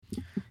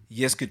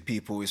Yes, good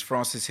people, it's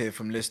Francis here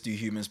from Let's Do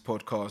Humans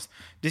podcast.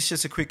 This is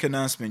just a quick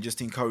announcement just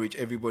to encourage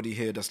everybody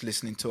here that's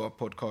listening to our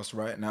podcast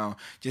right now,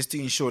 just to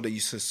ensure that you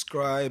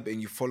subscribe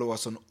and you follow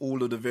us on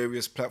all of the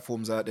various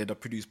platforms out there that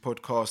produce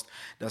podcasts,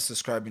 that's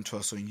subscribing to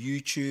us on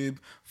YouTube,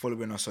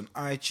 following us on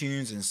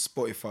iTunes and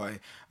Spotify.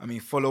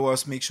 Follow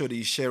us, make sure that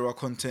you share our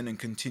content and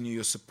continue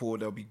your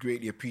support. That'll be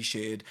greatly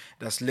appreciated.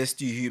 That's Let's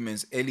Do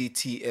Humans,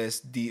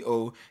 LETSDOHUMANS.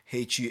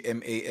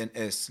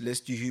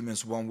 Let's Do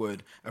Humans, one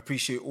word.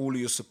 Appreciate all of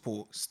your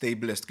support. Stay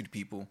blessed, good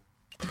people.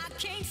 I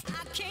can't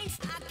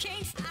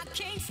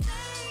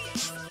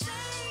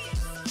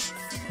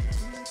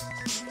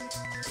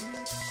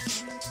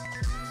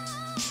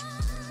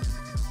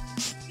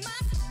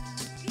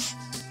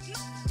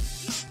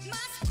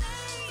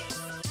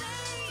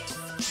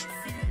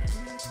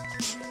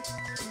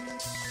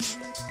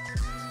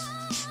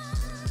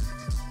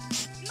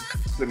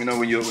Let me know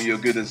when you're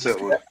good and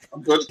settled.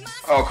 I'm good.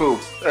 Oh, cool.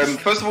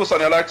 First of all,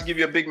 Sonny, I'd like to give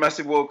you a big,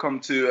 massive welcome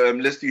to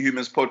Let's Do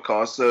Humans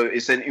podcast. So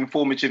it's an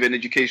informative and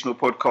educational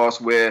podcast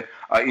where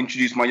I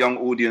introduce my young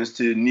audience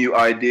to new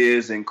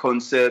ideas and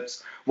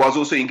concepts, whilst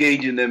also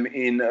engaging them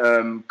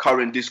in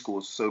current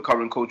discourse, so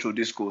current cultural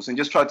discourse, and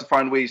just try to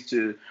find ways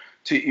to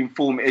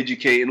inform,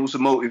 educate, and also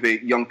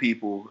motivate young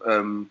people.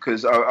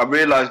 Because I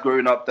realized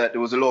growing up that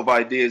there was a lot of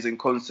ideas and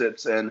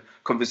concepts and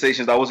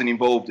conversations that I wasn't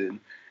involved in.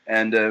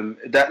 And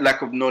that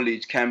lack of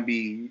knowledge can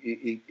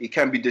be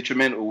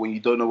detrimental when you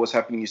don't know what's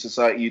happening in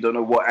society. You don't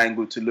know what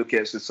angle to look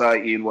at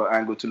society and what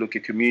angle to look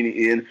at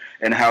community in,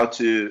 and how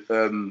to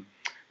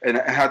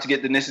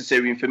get the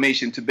necessary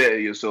information to better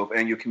yourself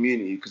and your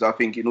community. Because I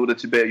think in order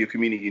to better your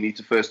community, you need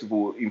to first of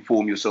all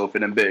inform yourself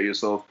and then better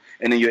yourself,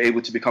 and then you're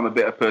able to become a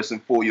better person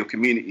for your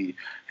community.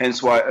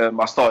 Hence why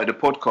I started a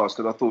podcast,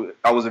 because I thought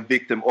I was a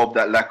victim of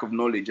that lack of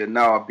knowledge, and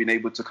now I've been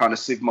able to kind of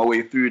sift my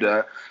way through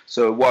that.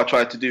 So what I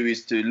try to do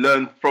is to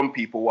learn from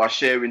people while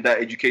sharing that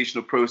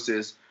educational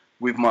process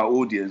with my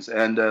audience.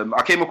 And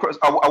I came across,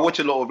 I watch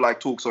a lot of like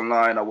talks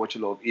online, I watch a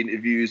lot of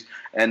interviews,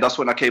 and that's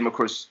when I came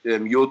across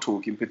your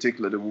talk in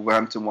particular, the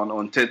Wolverhampton one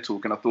on TED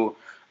Talk, and I thought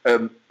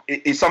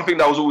it's something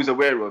that I was always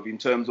aware of in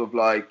terms of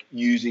like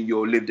using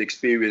your lived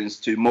experience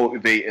to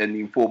motivate and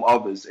inform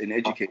others and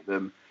educate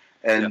them.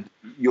 And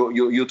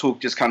your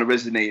talk just kind of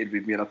resonated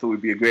with me, and I thought it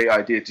would be a great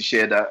idea to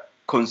share that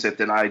concept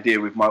and idea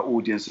with my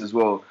audience as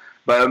well.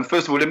 But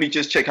first of all, let me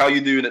just check how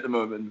you're doing at the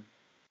moment.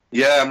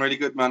 Yeah, I'm really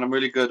good, man. I'm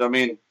really good. I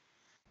mean,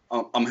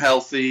 I'm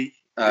healthy.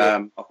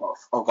 I've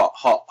got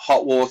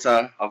hot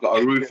water. I've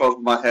got a roof over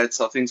my head,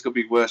 so things could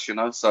be worse, you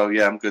know. So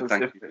yeah, I'm good.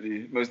 Thank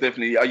you. Most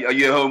definitely. Are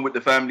you at home with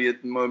the family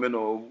at the moment,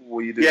 or what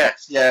are you doing?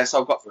 Yes.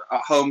 I've got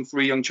at home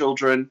 3 young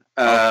children.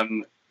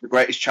 The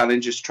greatest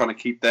challenge is trying to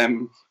keep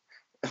them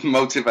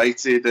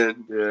motivated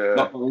and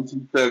not going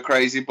too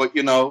crazy. But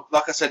you know,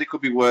 like I said, it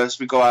could be worse.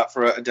 We go out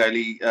for a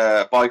daily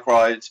bike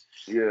ride.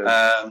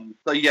 I'm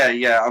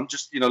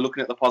just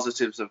looking at the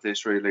positives of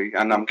this really,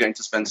 and I'm getting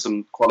to spend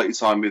some quality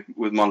time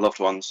with my loved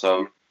ones.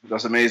 So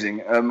that's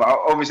amazing.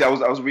 Obviously, I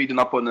was reading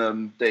up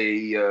on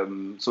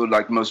the sort of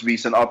like most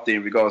recent update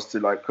in regards to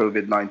like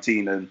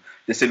COVID-19, and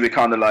they said we're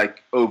kind of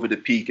like over the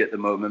peak at the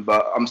moment.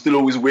 But I'm still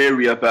always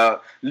wary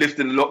about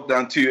lifting the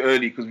lockdown too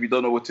early, because we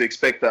don't know what to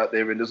expect out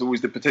there, and there's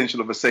always the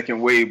potential of a second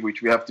wave,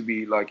 which we have to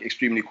be like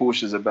extremely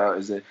cautious about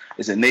as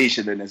a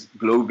nation and as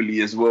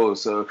globally as well.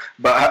 So,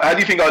 but how do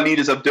you think our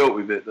leaders have dealt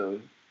with it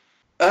though?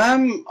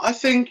 I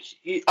think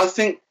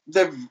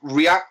they've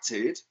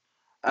reacted.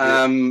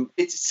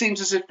 It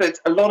seems as if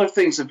a lot of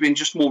things have been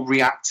just more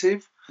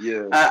reactive.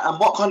 And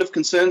what kind of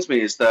concerns me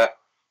is that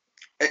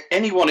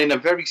anyone in a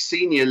very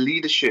senior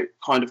leadership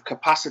kind of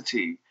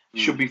capacity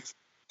should be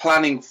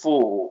planning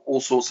for all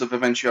sorts of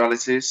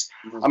eventualities.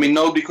 I mean,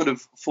 nobody could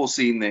have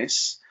foreseen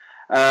this.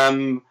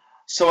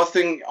 So I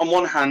think on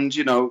one hand,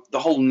 the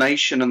whole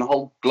nation and the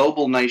whole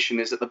global nation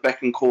is at the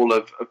beck and call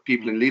of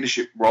people in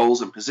leadership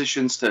roles and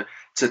positions to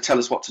tell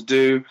us what to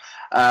do.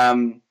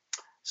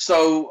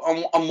 So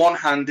on one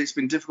hand, it's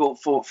been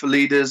difficult for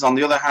leaders. On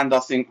the other hand, I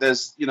think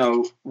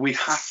we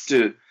have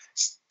to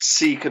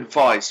seek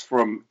advice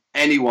from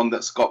anyone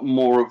that's got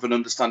more of an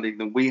understanding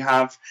than we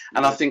have.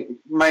 And I think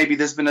maybe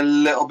there's been a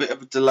little bit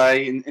of a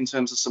delay in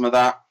terms of some of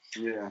that.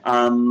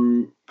 I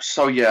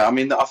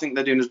think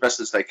they're doing as best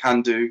as they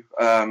can do.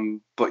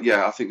 But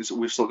yeah, I think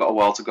we've still got a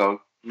while to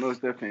go.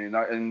 Most definitely.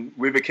 And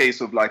with a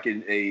case of like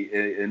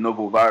a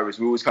novel virus,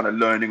 we're always kind of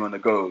learning on the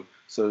go.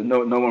 So no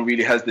one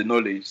really has the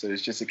knowledge. So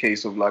it's just a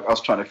case of like us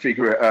trying to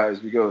figure it out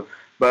as we go.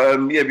 But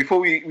before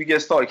we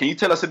get started, can you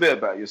tell us a bit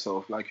about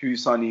yourself? Like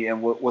who's Sonny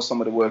and what's some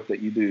of the work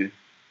that you do?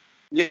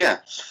 Yeah.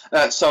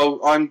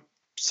 So I'm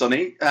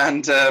Sonny,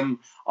 and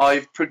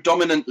I've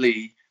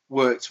predominantly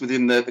worked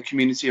within the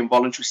community and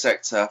voluntary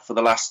sector for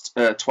the last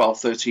 12,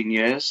 13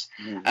 years.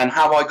 And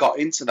how I got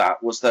into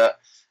that was that,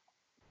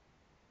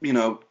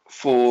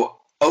 for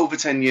over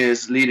 10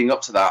 years leading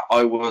up to that,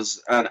 I was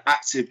an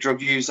active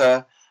drug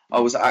user. I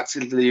was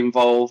actively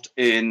involved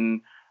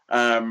in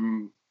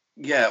all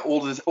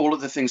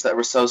of the things that are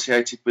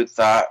associated with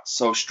that.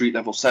 So street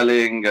level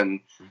selling, and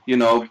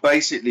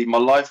basically my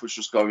life was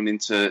just going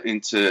into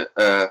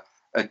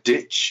a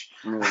ditch.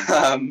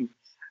 Yeah.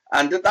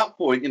 And at that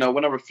point,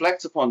 when I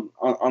reflect upon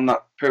on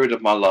that period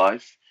of my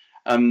life,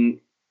 and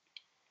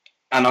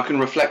I can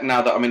reflect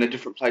now that I'm in a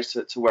different place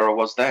to where I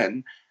was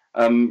then,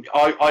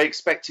 I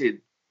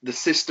expected the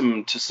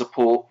system to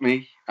support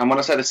me. And when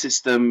I say the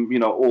system,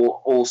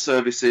 all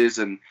services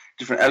and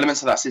different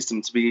elements of that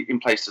system to be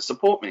in place to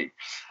support me.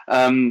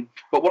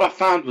 But what I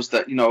found was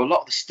that, a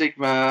lot of the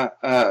stigma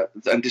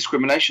and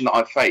discrimination that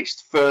I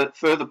faced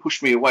further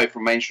pushed me away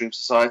from mainstream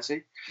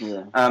society.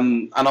 Yeah.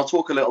 And I'll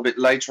talk a little bit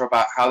later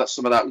about how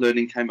some of that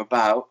learning came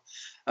about.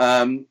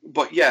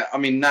 But yeah, I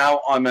mean,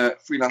 now I'm a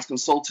freelance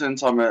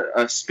consultant, I'm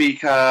a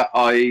speaker,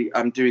 I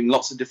am doing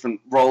lots of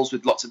different roles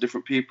with lots of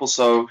different people.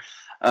 So,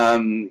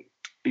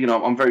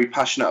 I'm very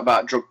passionate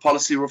about drug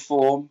policy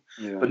reform,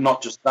 but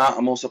not just that.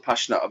 I'm also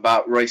passionate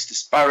about race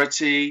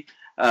disparity,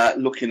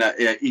 looking at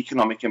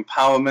economic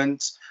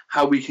empowerment,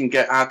 how we can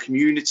get our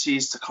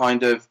communities to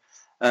kind of,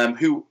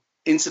 who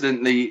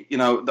incidentally,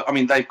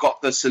 they've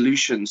got the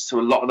solutions to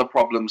a lot of the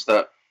problems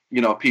that,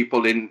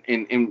 people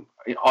in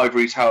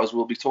ivory towers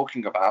will be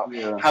talking about.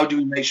 Yeah. How do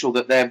we make sure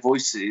that their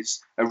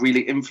voices are really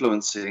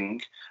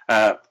influencing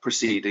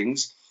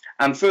proceedings?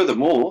 And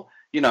furthermore,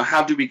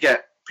 how do we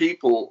get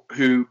people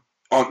who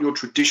aren't your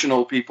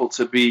traditional people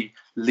to be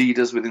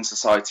leaders within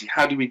society?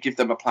 How do we give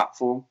them a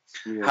platform?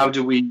 Yeah. How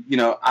do we,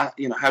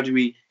 how do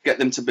we get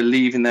them to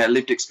believe in their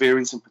lived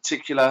experience in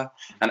particular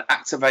and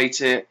activate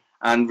it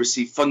and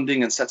receive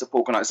funding and set up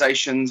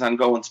organizations and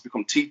go on to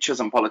become teachers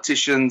and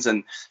politicians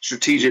and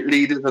strategic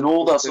leaders and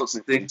all those sorts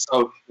of things?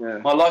 So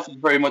my life is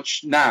very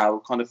much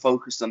now kind of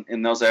focused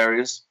in those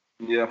areas.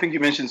 Yeah, I think you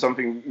mentioned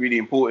something really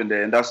important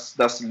there, and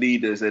that's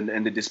leaders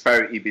and the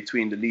disparity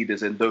between the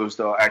leaders and those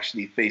that are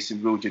actually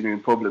facing real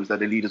genuine problems that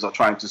the leaders are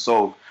trying to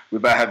solve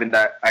without having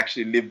that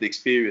actually lived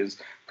experience.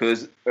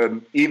 Because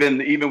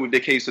even with the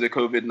case of the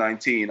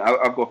COVID-19,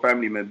 I've got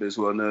family members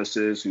who are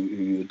nurses,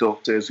 who are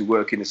doctors, who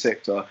work in the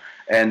sector,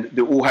 and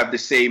they all have the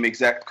same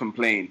exact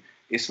complaint.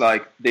 It's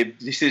like the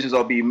decisions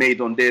are being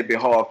made on their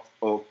behalf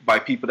by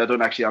people that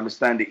don't actually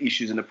understand the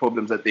issues and the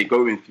problems that they're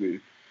going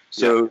through.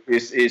 So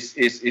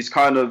it's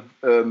kind of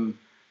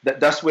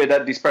that's where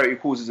that disparity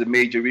causes a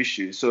major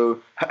issue.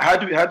 So how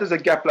does a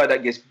gap like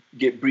that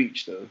get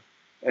breached though?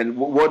 And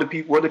what the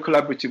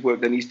collaborative work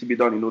that needs to be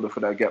done in order for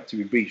that gap to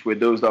be breached, where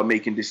those that are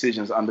making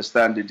decisions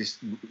understand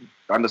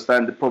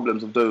the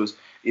problems of those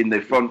in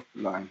the front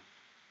line?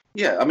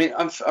 Yeah, I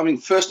mean,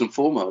 first and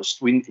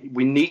foremost, we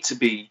need to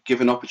be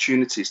given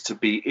opportunities to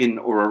be in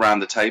or around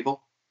the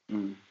table.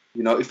 Mm.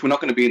 If we're not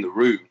going to be in the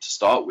room to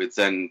start with,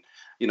 then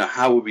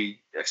how are we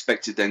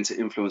expected then to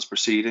influence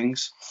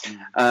proceedings?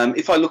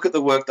 If I look at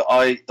the work that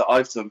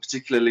I've done,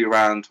 particularly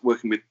around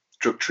working with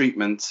drug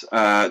treatment,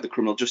 the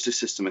criminal justice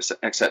system,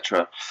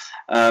 etc.,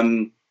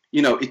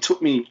 it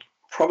took me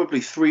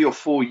probably 3 or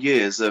 4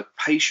 years of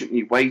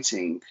patiently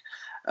waiting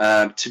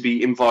to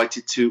be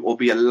invited to or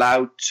be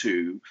allowed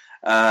to,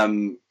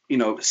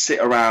 sit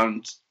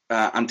around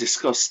and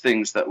discuss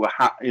things that were,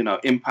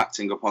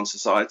 impacting upon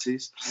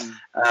societies.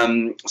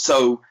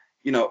 So,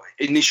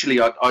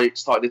 initially I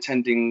started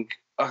attending.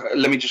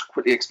 Let me just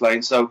quickly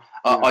explain. So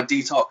I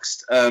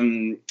detoxed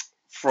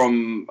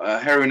from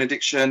heroin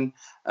addiction.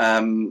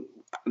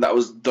 That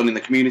was done in the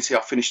community.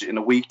 I finished it in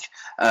a week.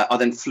 I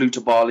then flew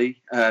to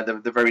Bali.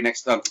 The very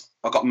next time,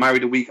 I got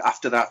married a week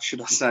after that,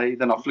 should I say?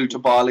 Then I flew to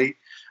Bali.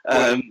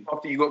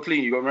 After you got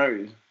clean, you got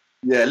married?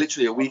 Yeah,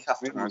 literally a week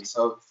after that.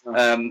 So,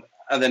 and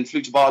then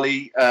flew to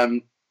Bali.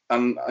 And,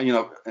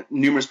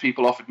 numerous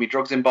people offered me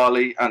drugs in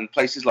Bali and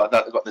places like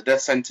that. They got the death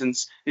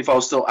sentence. If I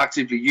was still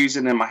actively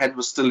using and my head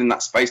was still in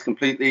that space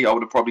completely, I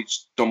would have probably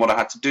just done what I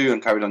had to do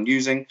and carried on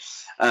using.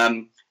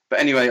 But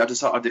anyway,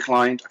 I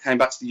declined. I came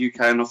back to the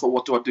UK and I thought,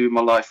 what do I do in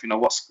my life?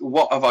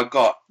 What have I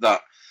got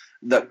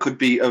that could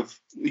be of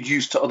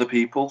use to other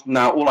people?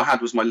 Now, all I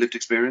had was my lived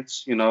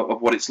experience,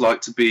 of what it's like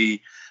to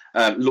be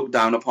looked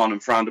down upon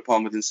and frowned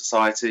upon within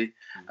society,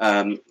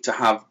 to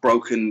have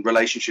broken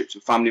relationships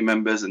with family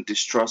members and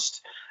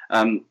distrust.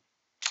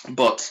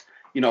 But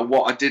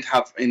what I did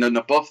have in and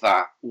above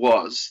that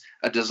was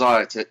a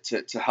desire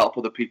to help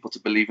other people to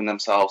believe in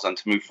themselves and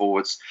to move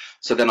forwards.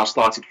 So then I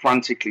started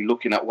frantically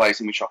looking at ways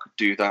in which I could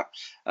do that.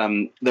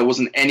 There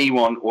wasn't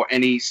anyone or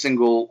any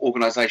single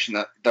organization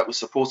that was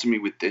supporting me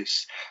with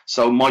this.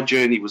 So my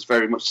journey was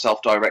very much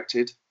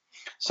self-directed.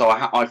 So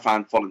I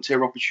found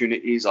volunteer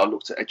opportunities. I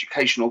looked at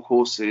educational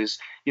courses,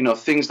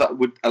 things that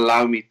would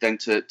allow me then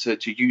to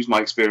use my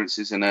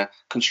experiences in a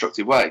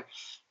constructive way.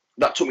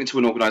 That took me to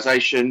an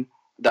organisation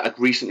that had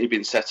recently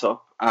been set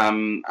up,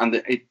 and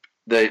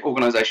the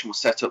organisation was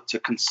set up to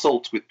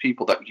consult with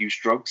people that use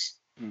drugs.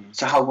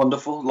 So how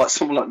wonderful, like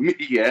someone like me,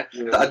 that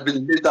had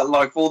been lived that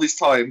life all this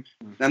time,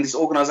 and this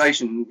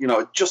organisation,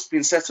 had just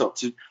been set up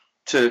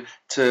to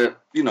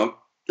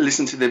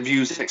listen to the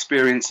views and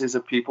experiences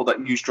of people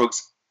that use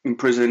drugs in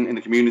prison, in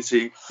the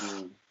community.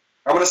 And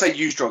when I say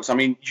use drugs, I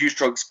mean use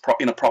drugs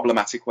in a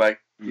problematic way.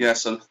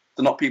 So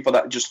they're not people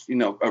that just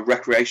are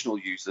recreational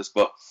users,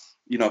 but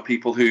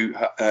people who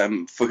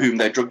for whom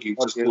their drug use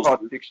is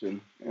hard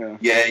addiction.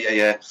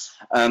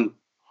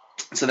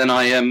 So then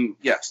I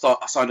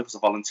signed up as a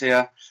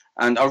volunteer,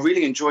 and I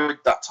really enjoyed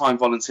that time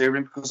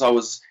volunteering because I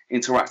was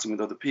interacting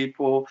with other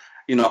people,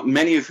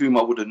 many of whom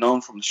I would have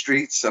known from the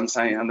streets. And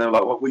they're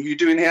like, "What were you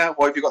doing here?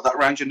 Why have you got that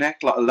around your neck,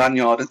 like a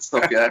lanyard and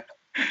stuff?" Yeah.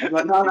 I'm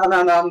like, no, I'm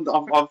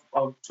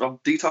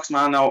detox,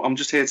 man. I'm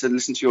just here to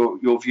listen to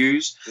your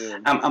views. Yeah.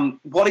 And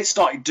what it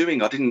started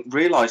doing, I didn't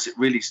realize it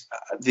really.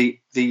 The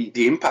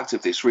impact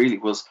of this really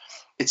was,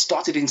 it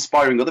started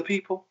inspiring other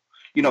people.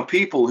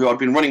 People who I'd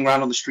been running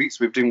around on the streets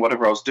with doing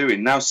whatever I was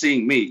doing, now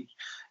seeing me,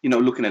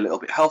 looking a little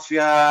bit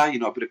healthier,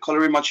 a bit of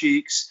colour in my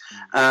cheeks.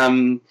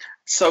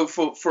 So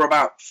for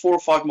about 4 or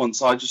 5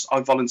 months, I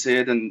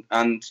volunteered and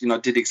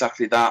did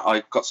exactly that.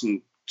 I got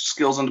some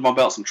skills under my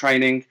belt, some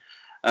training,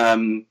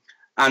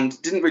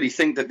 and didn't really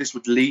think that this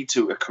would lead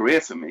to a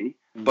career for me.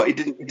 But it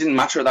didn't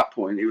matter at that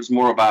point. It was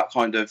more about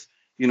kind of,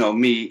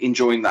 me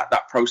enjoying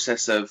that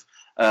process of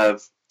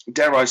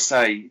dare I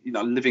say,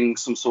 living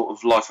some sort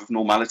of life of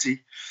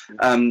normality.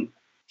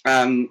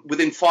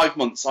 Within 5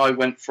 months, I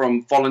went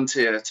from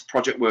volunteer to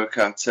project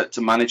worker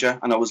to manager,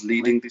 and I was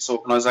leading this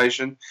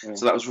organisation. Yeah.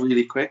 So that was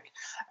really quick.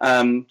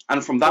 And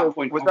from that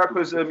point, was that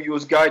because you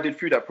was guided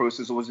through that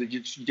process, or was it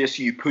just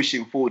you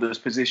pushing for those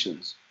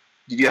positions?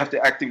 Did you have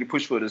to actively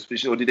push for those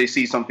positions, or did they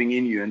see something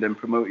in you and then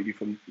promoted you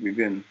from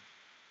within?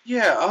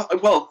 Yeah,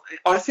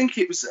 I think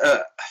it was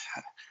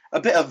a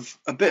bit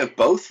of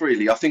both,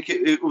 really. I think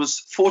it was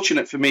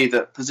fortunate for me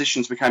that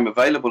positions became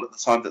available at the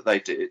time that they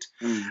did.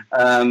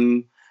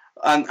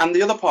 And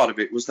the other part of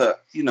it was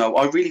that,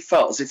 I really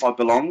felt as if I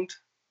belonged.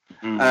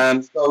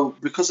 So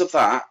because of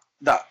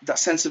that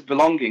sense of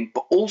belonging,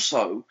 but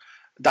also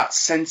that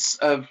sense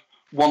of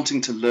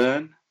wanting to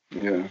learn.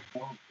 Yeah.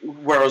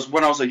 Whereas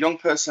when I was a young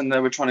person, they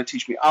were trying to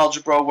teach me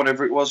algebra,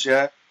 whatever it was.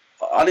 Yeah,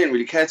 I didn't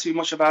really care too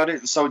much about it,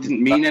 and so it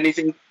didn't mean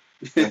anything.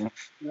 Yeah. You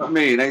know what I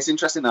mean? It's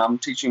interesting now. I'm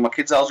teaching my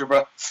kids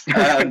algebra.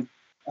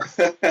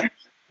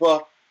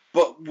 But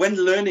when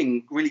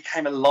learning really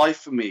came alive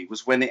for me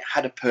was when it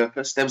had a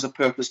purpose. There was a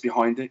purpose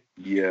behind it.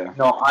 Yeah.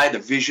 I had a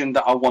vision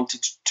that I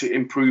wanted to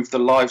improve the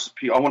lives of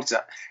people. I wanted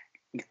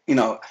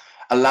to,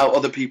 allow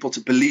other people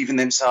to believe in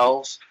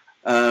themselves.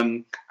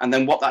 And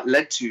then what that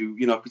led to,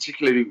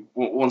 particularly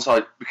once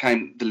I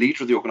became the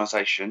leader of the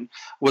organisation,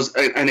 was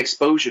an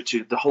exposure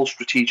to the whole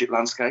strategic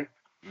landscape.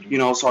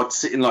 So I'd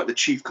sit in like the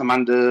chief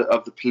commander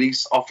of the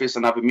police office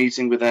and have a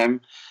meeting with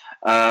them.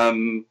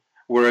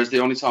 Whereas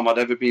the only time I'd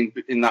ever been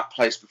in that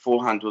place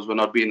beforehand was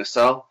when I'd be in a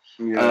cell.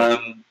 Yeah.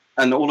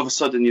 And all of a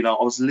sudden, I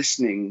was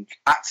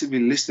actively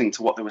listening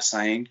to what they were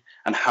saying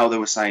and how they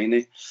were saying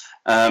it.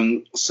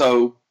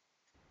 So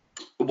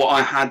what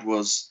I had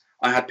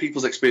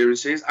people's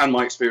experiences and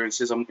my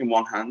experiences in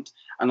one hand.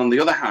 And on the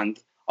other hand,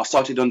 I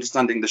started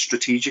understanding the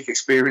strategic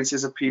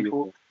experiences of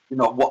people,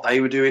 what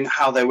they were doing,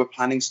 how they were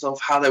planning stuff,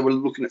 how they were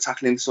looking at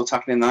tackling this or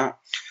tackling that.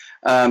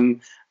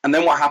 And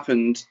then what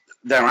happened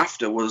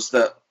thereafter was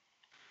that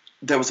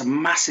there was a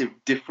massive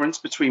difference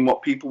between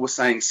what people were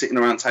saying sitting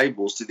around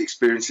tables to the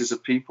experiences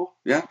of people.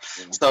 Yeah.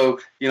 So,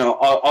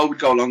 I would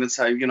go along and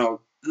say,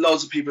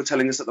 loads of people are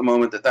telling us at the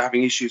moment that they're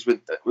having issues with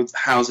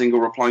housing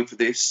or applying for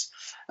this.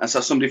 And so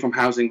somebody from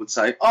housing would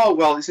say, "Oh,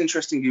 well, it's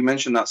interesting you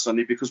mentioned that,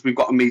 Sonny, because we've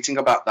got a meeting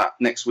about that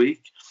next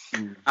week."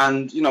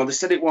 And, they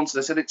said it once,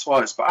 they said it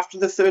twice. But after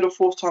the third or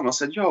fourth time, I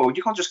said, you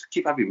can't just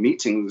keep having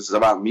meetings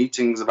about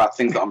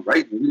things that I'm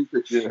raising.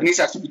 You need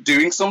to actually be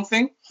doing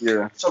something.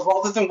 Yeah. So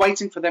rather than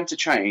waiting for them to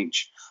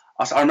change,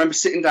 I remember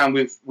sitting down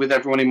with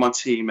everyone in my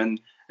team, and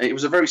it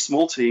was a very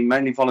small team,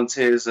 mainly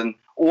volunteers, and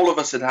all of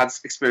us had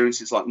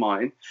experiences like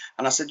mine.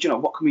 And I said,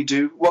 what can we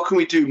do? What can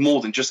we do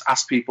more than just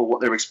ask people what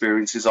their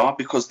experiences are?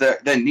 Because their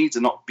needs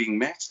are not being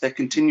met. They're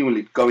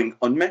continually going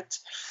unmet.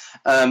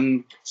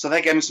 So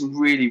they gave me some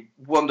really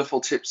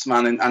wonderful tips,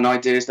 man, and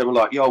ideas. They were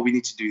like, we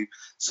need to do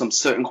some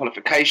certain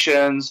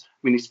qualifications.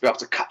 We need to be able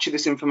to capture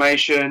this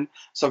information.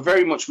 So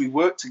very much we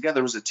worked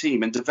together as a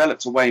team and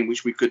developed a way in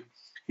which we could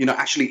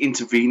actually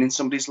intervene in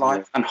somebody's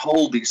life and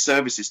hold these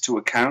services to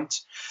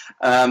account.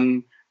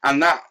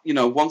 And that,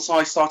 once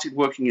I started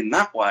working in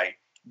that way,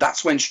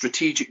 that's when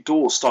strategic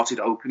doors started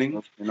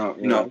opening.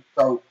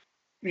 So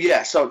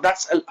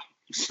that's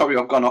sorry,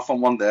 I've gone off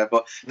on one there,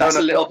 but that's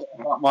a little bit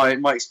about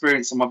my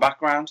experience and my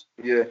background.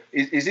 Yeah,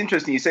 it's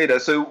interesting you say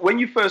that. So when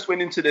you first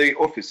went into the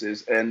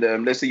offices, and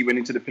let's say you went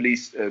into the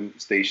police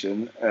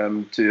station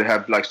to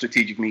have like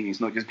strategic meetings,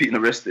 not just being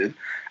arrested,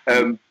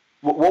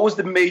 what was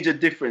the major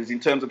difference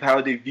in terms of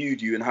how they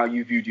viewed you and how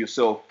you viewed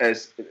yourself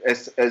as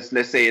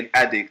let's say an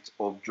addict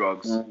of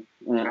drugs?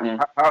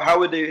 How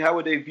were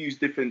their views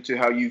different to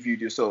how you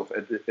viewed yourself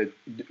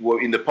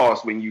in the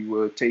past when you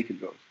were taking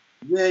drugs?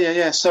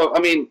 Yeah. So I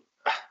mean,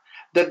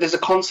 there's a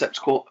concept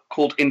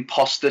called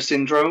imposter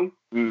syndrome.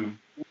 You've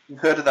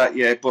heard of that,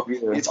 yeah? But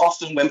it's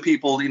often when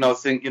people,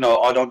 think,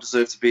 I don't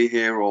deserve to be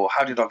here, or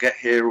how did I get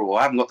here, or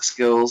I haven't got the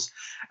skills.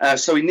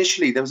 So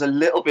initially there was a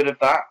little bit of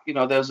that,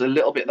 there was a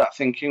little bit of that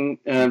thinking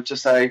to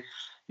say,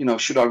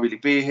 should I really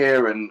be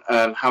here, and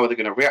how are they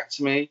going to react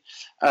to me?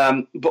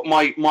 But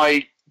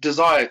my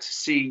desire to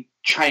see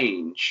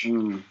change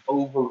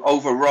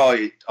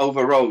overrode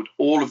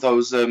all of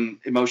those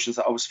emotions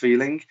that I was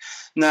feeling.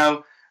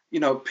 Now,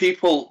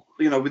 people,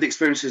 with the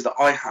experiences that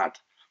I had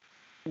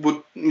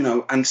would,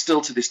 and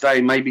still to this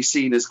day may be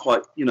seen as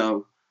quite,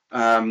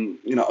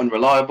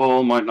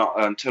 unreliable, might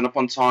not turn up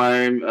on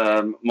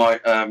time,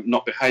 might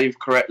not behave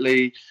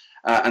correctly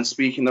and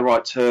speak in the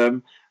right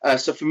term.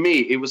 So for me,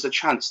 it was a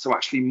chance to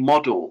actually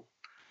model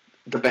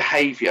the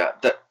behavior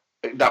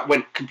that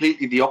went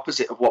completely the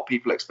opposite of what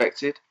people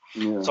expected.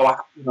 Yeah. So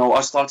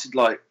I started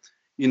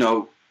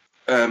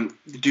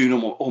doing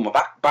all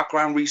my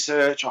background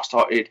research. I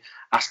started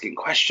asking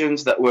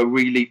questions that were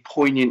really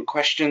poignant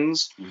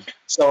questions.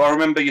 So I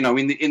remember,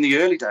 in the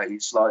early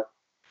days,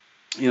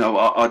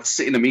 I'd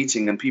sit in a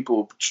meeting and people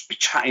would just be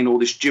chatting all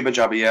this jibber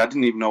jabber. I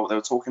didn't even know what they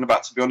were talking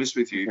about, to be honest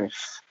with you.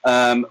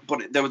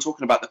 But they were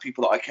talking about the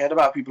people that I cared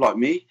about, people like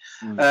me.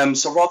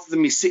 So rather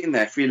than me sitting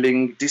there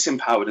feeling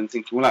disempowered and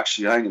thinking, well,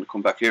 actually, I ain't going to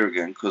come back here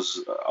again because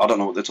I don't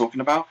know what they're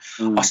talking about,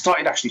 I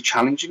started actually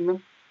challenging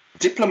them,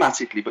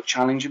 diplomatically, but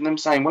challenging them,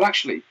 saying, well,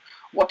 actually,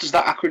 what does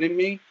that acronym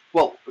mean?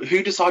 Well,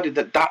 who decided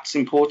that that's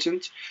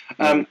important?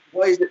 Why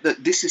is it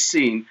that this is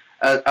seen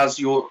as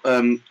your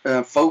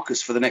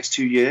focus for the next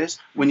 2 years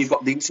when you've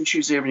got these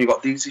issues here and you've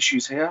got these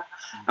issues here?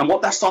 And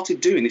what that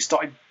started doing, it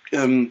started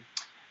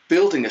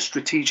building a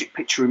strategic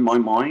picture in my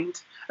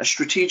mind, a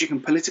strategic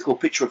and political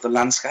picture of the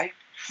landscape.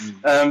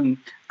 And,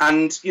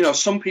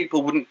 some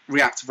people wouldn't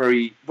react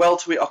very well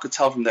to it. I could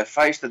tell from their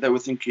face that they were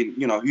thinking,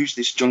 who's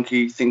this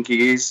junkie think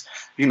he is,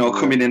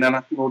 coming in and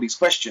asking all these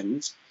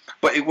questions.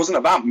 But it wasn't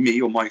about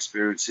me or my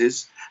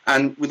experiences.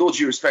 And with all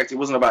due respect, it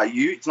wasn't about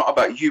you. It's not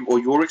about you or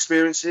your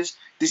experiences.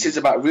 This is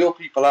about real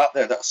people out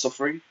there that are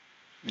suffering.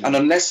 And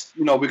unless,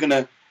 we're going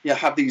to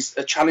have these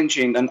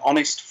challenging and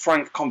honest,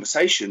 frank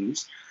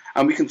conversations,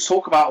 and we can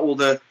talk about all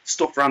the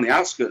stuff around the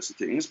outskirts of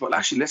things, but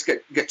actually let's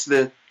get to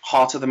the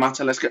heart of the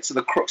matter. Let's get to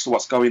the crux of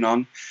what's going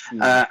on.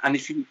 And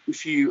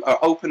if you are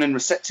open and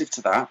receptive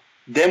to that,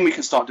 then we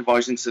can start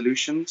devising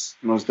solutions.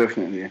 Most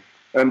definitely.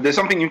 There's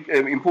something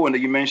important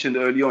that you mentioned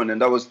early on,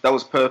 and that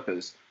was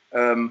purpose.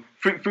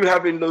 Through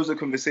having loads of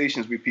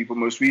conversations with people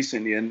most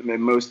recently, and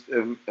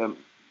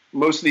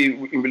mostly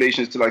in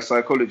relation to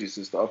psychologists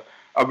and stuff,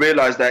 I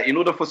realized that in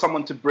order for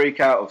someone to break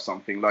out of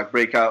something,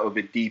 break out of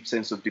a deep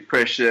sense of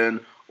depression,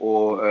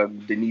 or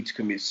the need to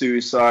commit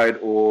suicide,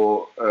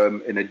 or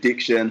an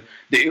addiction,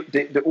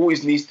 there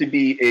always needs to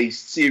be a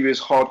serious,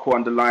 hardcore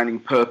underlying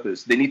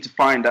purpose. They need to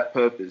find that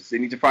purpose. They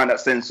need to find that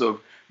sense of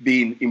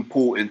being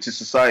important to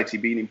society,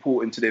 being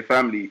important to their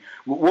family.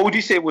 What would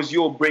you say was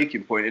your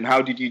breaking point, and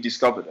how did you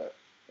discover that?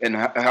 And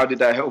how did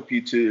that help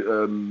you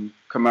to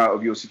come out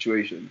of your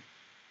situation?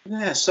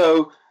 Yeah,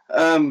 so,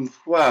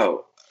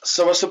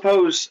 So I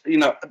suppose,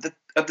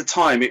 at the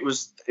time it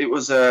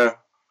was a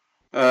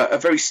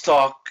very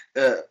stark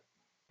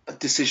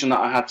decision that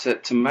I had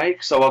to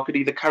make. So I could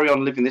either carry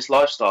on living this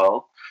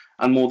lifestyle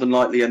and more than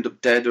likely end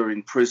up dead or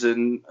in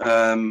prison,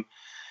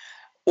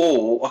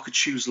 or I could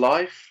choose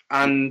life.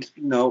 And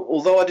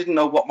although I didn't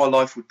know what my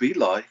life would be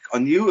like, I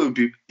knew it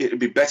would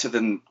be better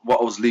than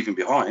what I was leaving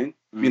behind.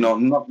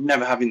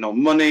 Never having no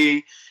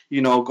money,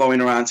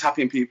 going around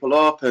tapping people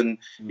up, and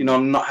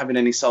not having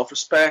any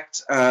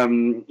self-respect,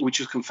 which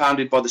is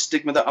confounded by the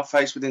stigma that I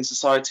face within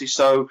society.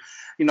 So,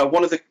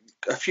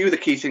 a few of the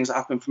key things that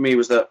happened for me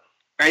was that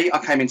I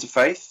came into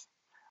faith.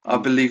 I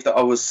believed that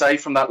I was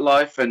safe from that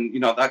life, and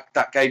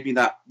that gave me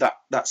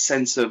that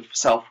sense of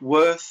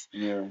self-worth.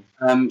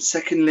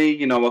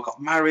 Secondly, I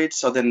got married,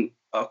 so then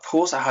of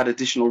course I had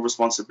additional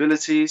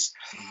responsibilities.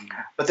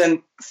 But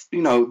then,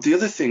 the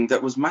other thing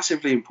that was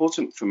massively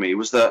important for me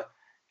was that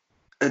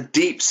a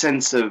deep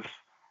sense of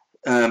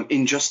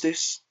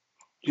injustice.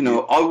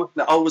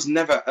 I was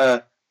never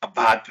a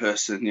bad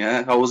person.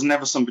 I was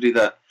never somebody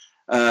that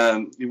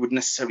you would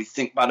necessarily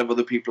think bad of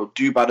other people or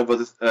do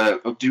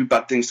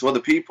bad things to other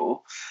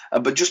people,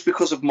 but just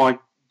because of my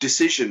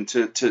decision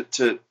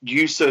to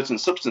use certain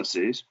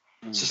substances,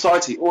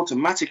 society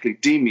automatically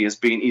deemed me as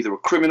being either a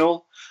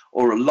criminal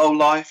or a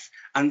lowlife,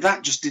 and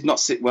that just did not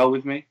sit well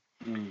with me.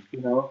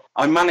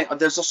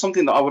 There's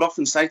something that I would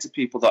often say to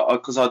people, that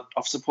because I've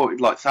supported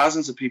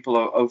thousands of people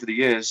over the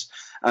years,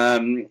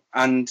 and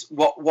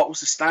what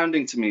was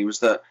astounding to me was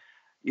that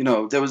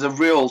there was a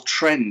real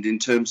trend in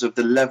terms of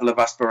the level of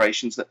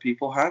aspirations that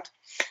people had.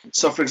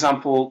 So, for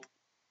example,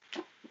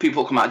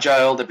 people come out of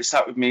jail, they'd be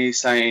sat with me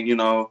saying,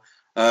 I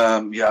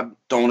don't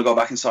want to go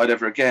back inside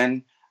ever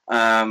again.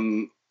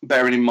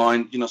 Bearing in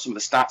mind, some of the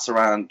stats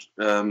around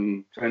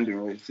trending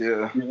rates,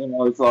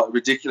 it's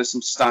ridiculous,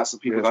 some stats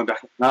that people are going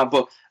back now.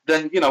 But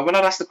then, when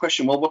I'd ask the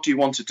question, well, what do you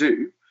want to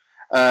do?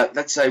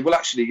 They'd say, well,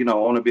 actually, I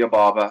want to be a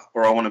barber,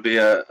 or I want to be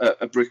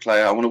a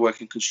bricklayer, I want to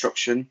work in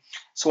construction.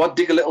 So I'd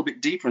dig a little bit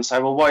deeper and say,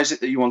 well, why is it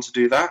that you want to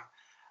do that?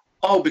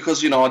 Oh,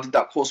 because, I did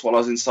that course while I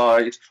was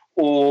inside,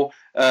 or,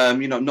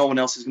 no one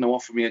else is going to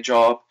offer me a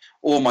job,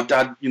 or my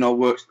dad,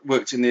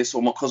 worked in this,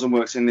 or my cousin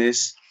works in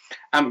this.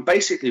 And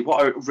basically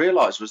what I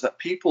realized was that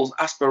people's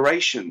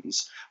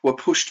aspirations were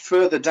pushed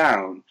further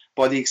down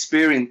by the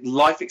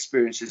life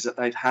experiences that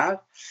they'd had.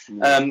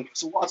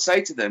 So what I'd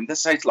say to them, they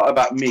say like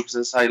about me, because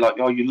they say like,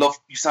 oh, you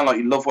sound like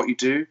you love what you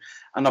do.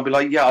 And I'll be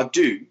like, yeah, I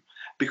do.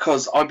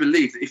 Because I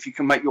believe that if you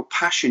can make your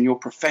passion your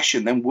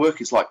profession, then work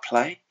is like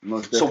play.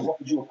 So what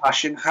is your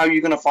passion? How are you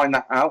going to find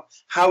that out?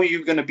 How are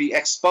you going to be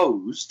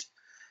exposed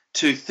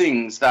to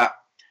things that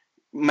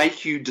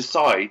make you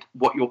decide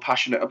what you're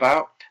passionate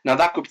about? Now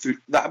that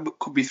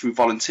could be through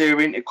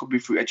volunteering, it could be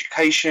through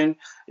education,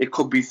 it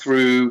could be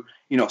through,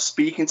 you know,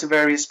 speaking to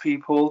various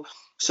people.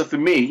 So for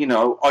me, you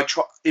know,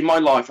 in my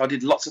life I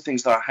did lots of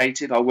things that I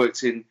hated. I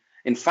worked in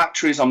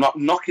factories. I'm not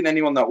knocking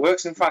anyone that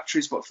works in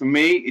factories, but for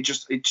me, it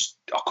just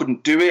I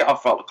couldn't do it. I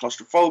felt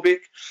claustrophobic.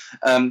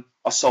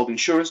 I sold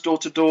insurance door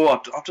to door.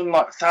 I've done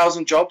like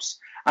 1,000 jobs,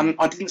 and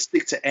I didn't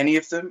stick to any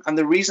of them. And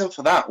the reason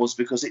for that was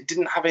because it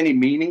didn't have any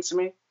meaning to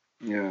me.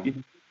 Yeah.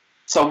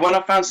 So when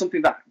I found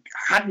something that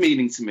had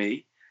meaning to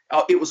me,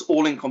 it was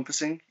all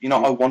encompassing. You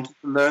know, I wanted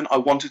to learn. I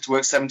wanted to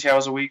work 70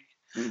 hours a week.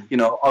 You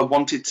know, I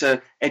wanted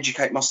to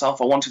educate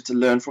myself. I wanted to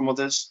learn from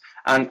others,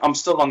 and I'm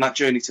still on that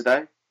journey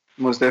today.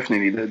 Most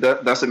definitely.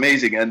 That's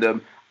amazing.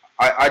 And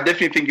I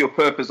definitely think your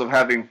purpose of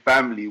having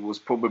family was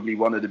probably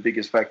one of the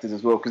biggest factors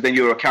as well, because then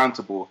you're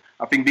accountable.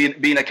 I think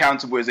being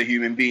accountable as a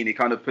human being, it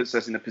kind of puts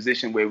us in a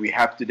position where we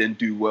have to then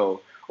do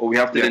well, or we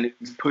have to then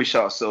push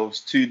ourselves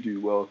to do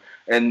well.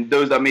 And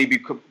those that may be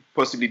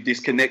possibly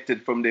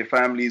disconnected from their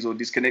families or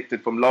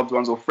disconnected from loved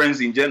ones or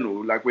friends in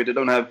general, like where they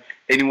don't have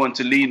anyone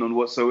to lean on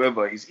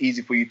whatsoever, it's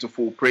easy for you to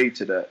fall prey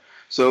to that.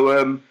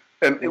 So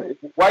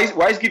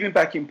why is giving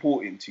back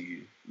important to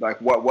you? Like,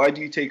 why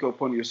do you take it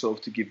upon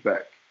yourself to give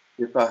back?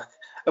 Give back.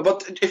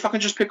 But if I can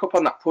just pick up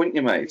on that point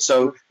you made.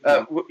 So,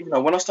 you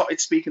know, when I started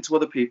speaking to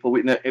other people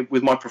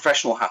with my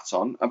professional hat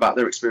on about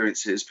their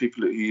experiences,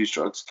 people who use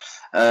drugs,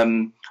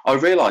 I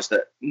realised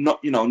that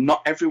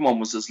not everyone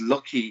was as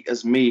lucky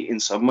as me in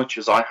so much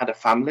as I had a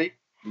family.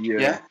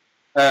 Yeah.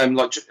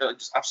 Like just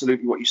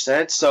absolutely what you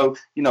said. So,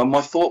 you know,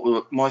 my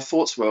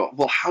thoughts were,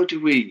 well, how do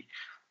we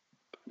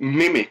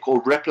mimic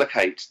or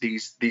replicate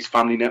these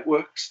family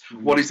networks?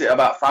 What is it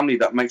about family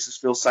that makes us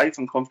feel safe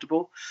and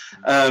comfortable?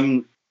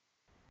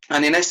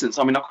 And in essence,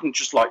 I mean, I couldn't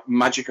just like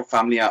magic a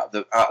family out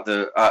of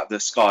the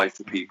sky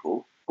for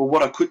people. But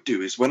what I could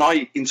do is when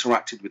I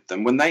interacted with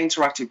them, when they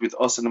interacted with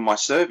us and in my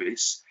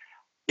service,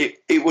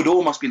 it would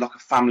almost be like a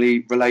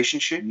family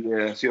relationship.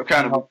 Yeah, so you're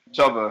accountable to each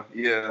other.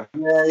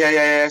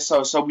 Yeah.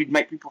 So we'd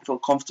make people feel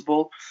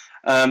comfortable.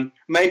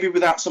 Maybe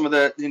without some of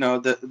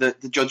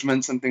the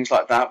judgments and things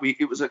like that.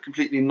 It was a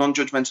completely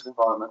non-judgmental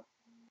environment.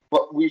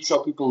 But we show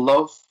people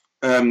love,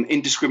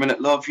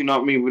 indiscriminate love. You know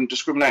what I mean? We wouldn't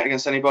discriminate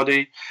against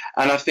anybody.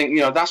 And I think, you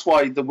know, that's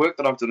why the work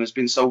that I've done has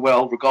been so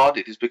well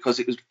regarded, is because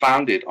it was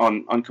founded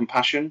on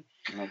compassion.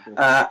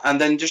 Okay. And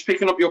then just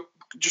picking up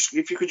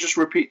if you could just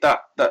repeat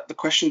that the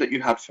question that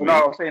you had for me. No,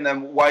 I was saying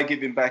why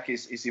giving back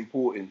is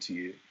important to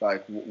you.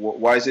 Like,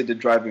 why is it the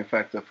driving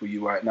factor for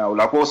you right now?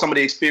 Like, what are some of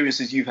the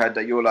experiences you've had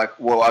that you're like,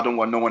 well, I don't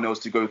want no one else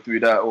to go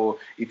through that, or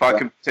if I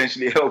can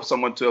potentially help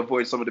someone to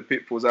avoid some of the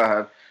pitfalls I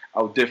have,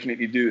 I'll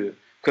definitely do it.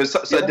 Because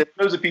there's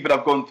loads of people that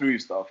have gone through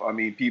stuff. I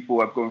mean,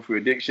 people have gone through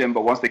addiction,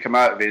 but once they come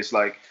out of it, it's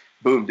like,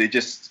 boom, they're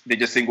just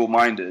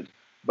single-minded.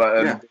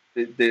 But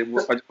I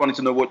just wanted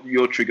to know what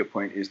your trigger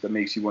point is that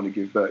makes you want to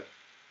give back.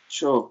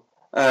 Sure.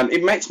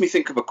 It makes me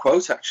think of a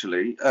quote,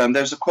 actually.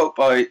 There's a quote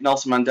by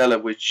Nelson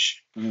Mandela,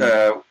 which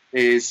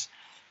is,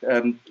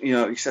 you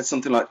know, he said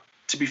something like,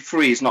 to be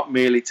free is not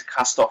merely to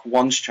cast off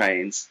one's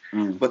chains,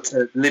 but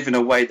to live in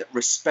a way that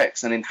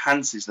respects and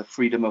enhances the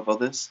freedom of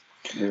others.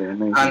 Yeah,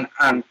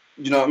 and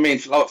you know what I mean?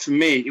 For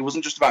me, it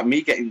wasn't just about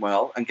me getting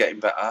well and getting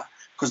better,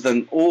 because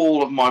then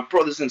all of my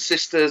brothers and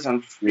sisters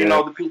and, you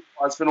know, the people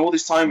I spent all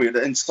this time with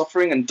and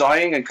suffering and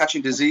dying and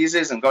catching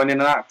diseases and going in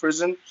and out of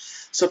prison.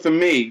 So for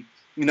me,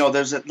 you know,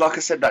 there's, like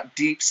I said, that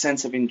deep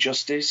sense of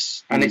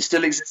injustice, and it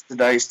still exists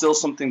today. It's still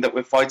something that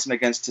we're fighting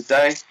against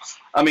today.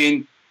 I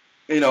mean,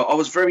 you know, I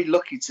was very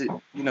lucky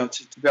to be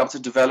able to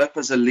develop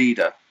as a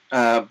leader,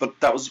 but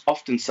that was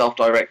often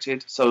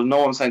self-directed. So no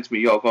one was saying to me,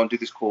 yo, go and do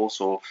this course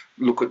or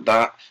look at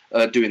that,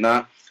 doing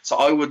that. So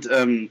I would,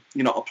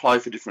 apply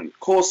for different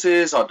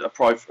courses. I'd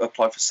apply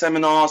for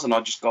seminars, and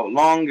I'd just go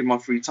along in my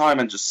free time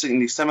and just sit in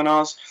these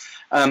seminars.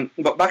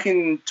 But back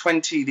in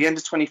the end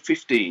of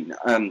 2015,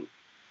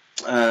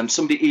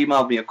 somebody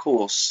emailed me a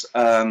course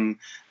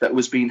that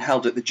was being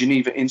held at the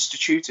Geneva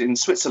Institute in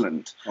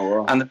Switzerland.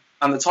 Oh, wow.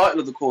 And the title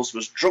of the course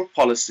was Drug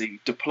Policy,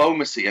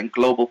 Diplomacy and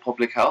Global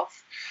Public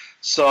Health.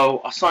 So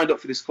I signed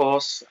up for this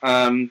course.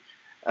 I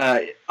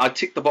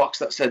ticked the box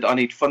that said I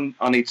need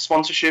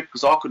sponsorship,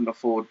 because I couldn't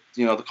afford,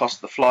 you know, the cost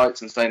of the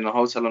flights and staying in a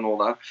hotel and all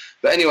that.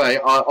 But anyway,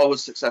 I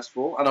was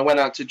successful, and I went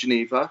out to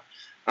Geneva.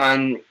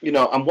 And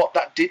and what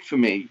that did for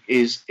me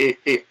is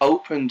it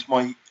opened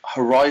my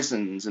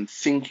horizons and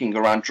thinking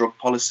around drug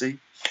policy.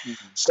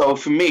 Mm-hmm. So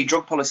for me,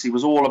 drug policy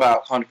was all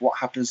about kind of what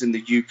happens in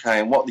the UK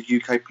and what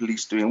the UK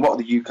police doing, what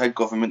the UK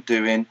government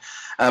doing.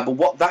 But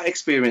what that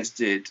experience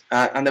did,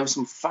 and there were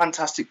some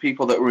fantastic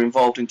people that were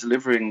involved in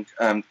delivering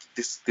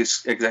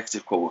this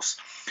executive course.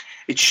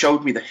 It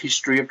showed me the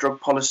history of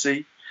drug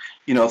policy.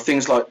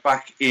 Things like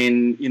back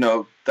in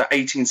the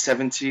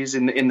 1870s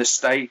in the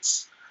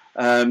States.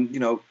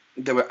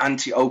 There were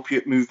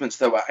anti-opiate movements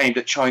that were aimed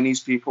at Chinese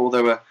people.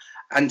 There were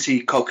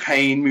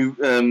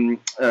anti-cocaine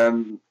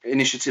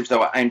initiatives that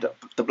were aimed at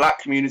the black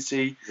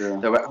community. Yeah.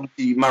 There were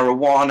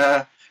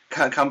anti-marijuana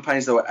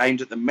campaigns that were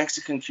aimed at the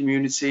Mexican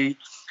community.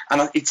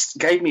 And it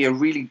gave me a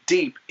really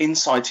deep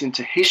insight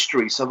into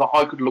history so that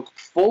I could look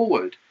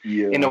forward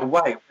in a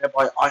way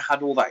whereby I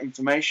had all that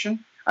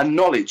information and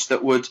knowledge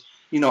that would,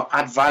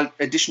 add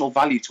additional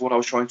value to what I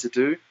was trying to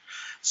do.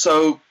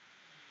 So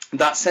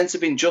that sense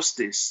of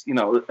injustice,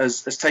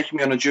 has taken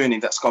me on a journey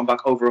that's gone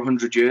back over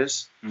 100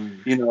 years,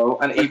 and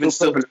even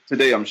still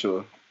today, I'm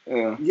sure.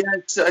 Yeah,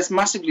 it's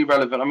massively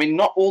relevant. I mean,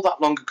 not all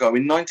that long ago,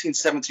 in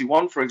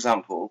 1971, for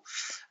example,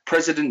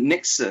 President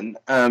Nixon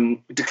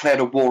declared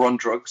a war on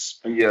drugs.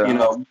 Yeah,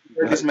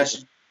 heard his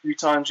message a few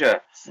times. Yeah.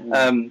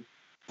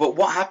 But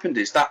what happened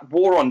is that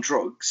war on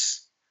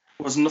drugs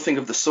was nothing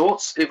of the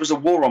sorts. It was a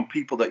war on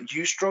people that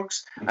use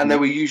drugs, and they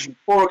were usually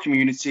poorer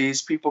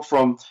communities, people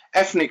from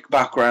ethnic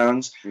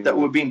backgrounds that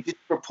were being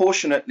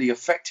disproportionately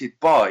affected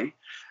by,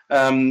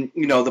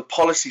 the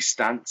policy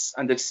stance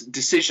and the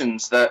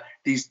decisions that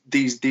these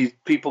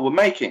people were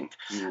making.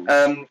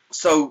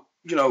 So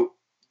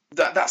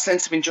that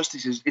sense of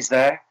injustice is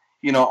there.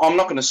 I'm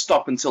not going to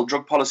stop until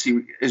drug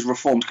policy is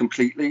reformed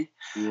completely.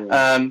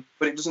 But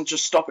it doesn't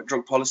just stop at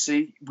drug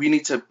policy. We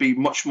need to be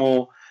much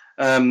more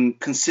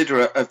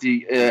considerate of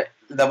the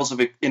levels of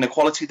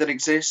inequality that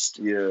exist.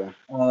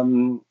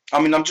 I'm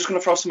just going to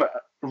throw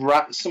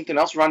something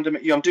else random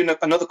at you. I'm doing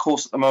another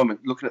course at the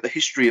moment looking at the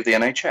history of the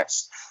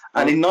NHS,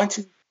 and in the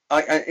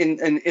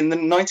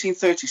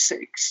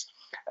 1936,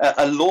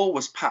 a law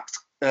was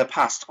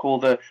passed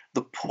called the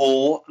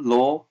Poor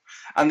Law,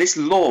 and this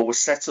law was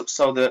set up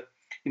so that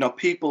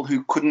people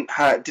who didn't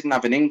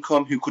have an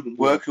income, who couldn't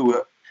work, who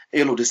were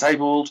ill or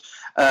disabled,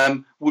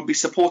 would be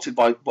supported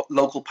by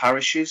local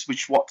parishes,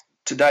 which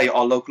today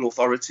are local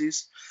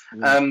authorities.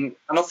 And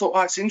I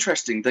thought, it's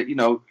interesting that,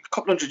 a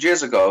couple hundred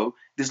years ago,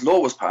 this law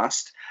was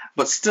passed,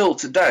 but still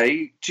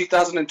today,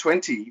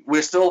 2020,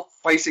 we're still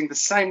facing the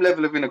same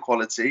level of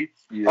inequality.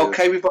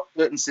 Okay, we've got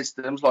certain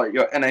systems like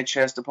your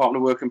NHS, Department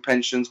of Work and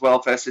Pensions,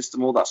 welfare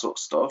system, all that sort of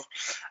stuff.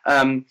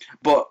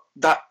 But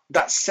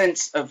that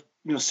sense of,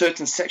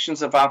 certain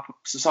sections of our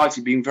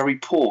society being very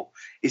poor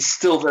is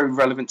still very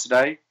relevant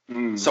today.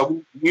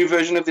 So new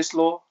version of this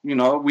law,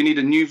 we need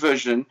a new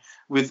version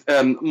with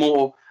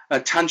more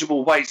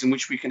tangible ways in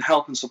which we can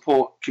help and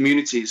support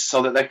communities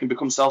so that they can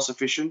become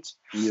self-sufficient.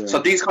 So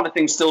these kind of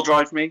things still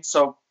drive me.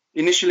 So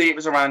initially it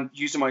was around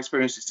using my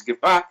experiences to give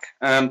back,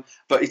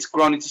 but it's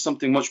grown into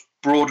something much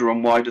broader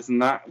and wider than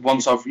that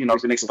once I've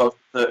been exposed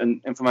to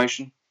certain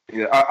information.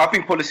 Yeah, I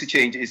think policy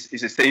change is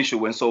essential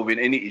when solving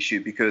any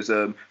issue because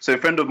so a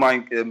friend of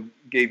mine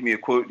gave me a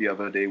quote the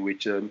other day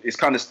which is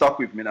kind of stuck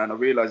with me, and I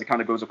realize it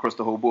kind of goes across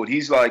the whole board.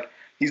 He's like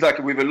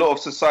with a lot of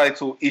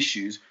societal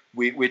issues,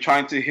 we're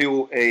trying to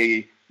heal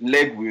a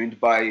leg wound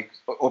by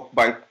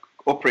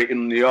operating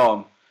on the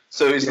arm.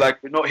 So it's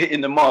like we're not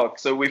hitting the mark.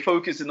 So we're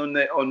focusing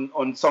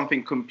on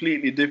something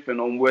completely different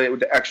on where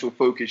the actual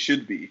focus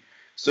should be.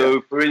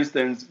 So, for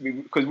instance,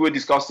 because we're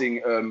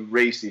discussing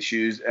race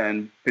issues,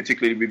 and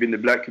particularly within the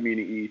black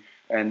community,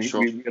 and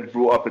we had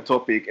brought up a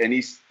topic, and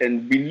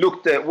we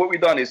looked at what we've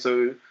done is,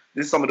 so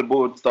this is some of the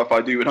board stuff I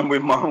do when I'm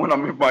with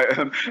my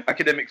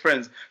academic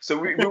friends. So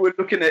we were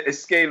looking at a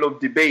scale of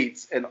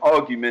debates and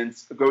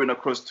arguments going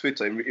across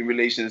Twitter in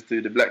relation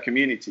to the black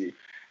community,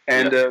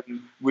 and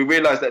we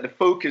realized that the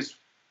focus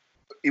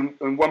in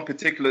one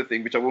particular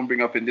thing, which I won't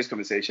bring up in this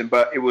conversation,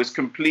 but it was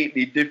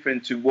completely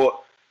different to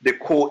what the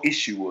core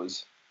issue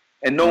was.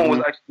 And no one was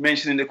actually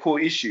mentioning the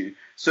core issue.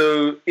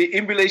 So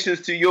in relation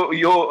to your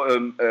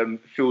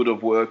field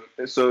of work,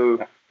 so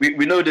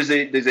we know there's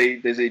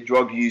a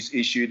drug use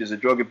issue, there's a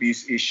drug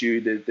abuse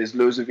issue, there's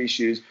loads of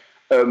issues.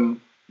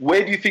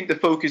 Where do you think the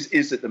focus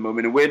is at the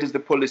moment, and where does the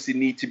policy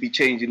need to be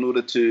changed in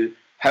order to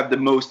have the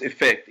most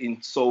effect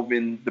in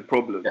solving the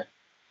problem?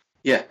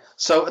 Yeah.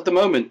 So at the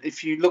moment,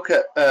 if you look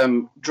at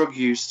drug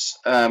use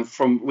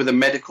with a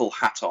medical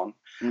hat on,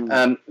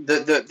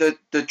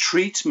 the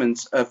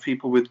treatment of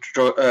people with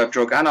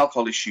drug and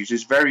alcohol issues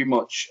is very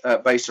much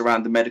based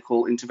around the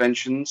medical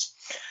interventions.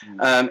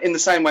 In the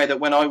same way that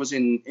when I was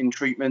in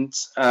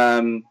treatment,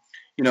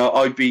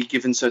 I'd be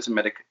given certain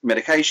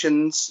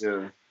medications.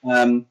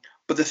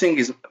 But the thing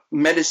is,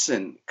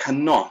 medicine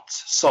cannot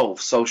solve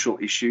social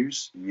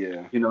issues.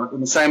 In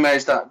the same way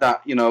as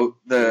that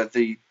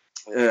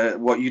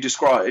what you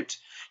described,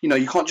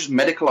 you can't just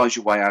medicalize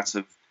your way out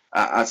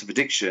of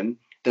addiction.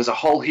 there's a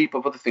whole heap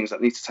of other things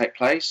that need to take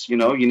place. You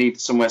know, you need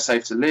somewhere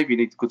safe to live. You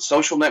need good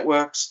social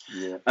networks.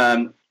 Yeah.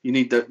 You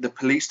need the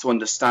police to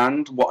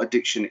understand what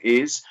addiction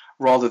is,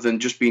 rather than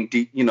just being,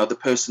 the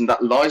person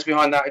that lies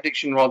behind that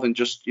addiction, rather than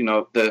just,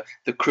 the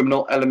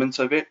criminal element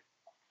of it.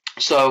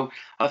 So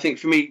I think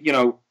for me,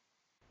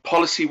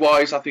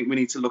 policy-wise, I think we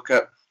need to look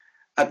at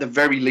the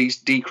very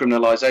least,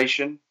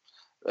 decriminalisation,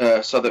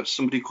 so that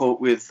somebody caught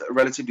with a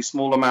relatively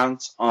small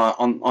amount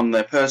on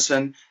their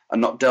person and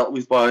not dealt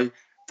with by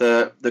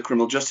the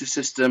criminal justice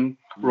system,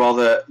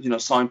 rather,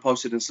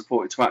 signposted and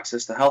supported to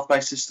access the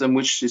health-based system,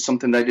 which is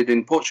something they did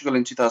in Portugal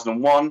in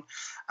 2001.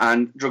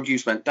 And drug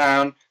use went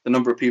down. The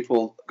number of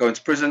people going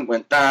to prison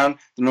went down.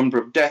 The number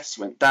of deaths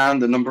went down.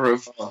 The number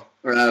of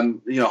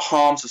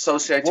harms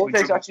associated what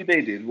with exactly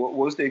they did? What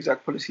was the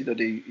exact policy that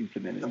they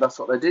implemented? And that's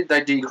what they did. They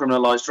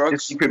decriminalised drugs.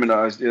 It's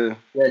decriminalised, yeah.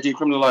 Yeah,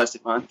 decriminalised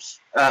it, man.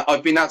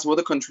 I've been out to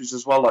other countries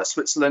as well, like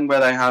Switzerland, where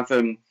they have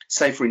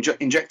safer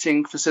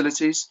injecting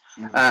facilities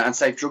and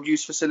safe drug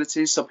use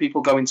facilities. So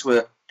people go into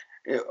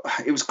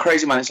it was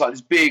crazy, man. It's like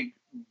this big,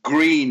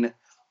 green,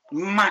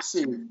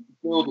 massive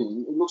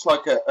building. It looks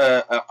like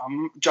a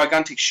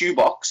gigantic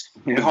shoebox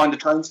behind the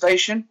train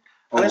station.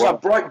 And it's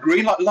like bright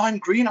green, like lime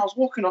green. I was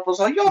walking up, I was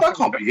like, yo, that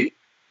can't be it.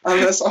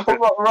 And there's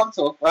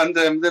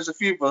and there's a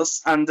few of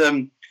us, and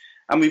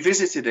we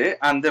visited it,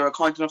 and they were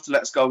kind enough to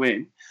let us go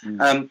in.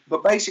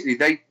 But basically,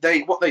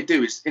 what they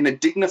do is, in a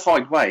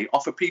dignified way,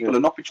 offer people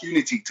an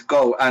opportunity to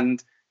go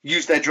and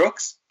use their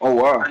drugs. Oh,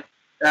 wow.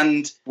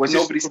 And was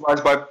nobody's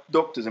supervised by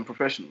doctors and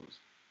professionals?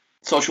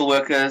 Social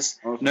workers,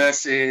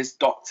 nurses,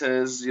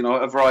 doctors,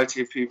 a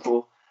variety of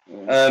people.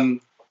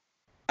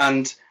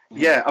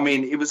 Yeah. I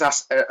mean, it was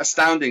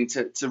astounding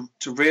to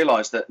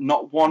realise that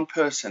not one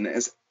person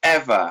has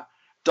ever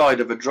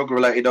died of a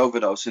drug-related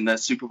overdose in their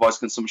supervised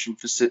consumption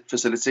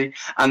facility,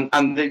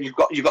 and you've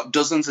got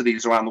dozens of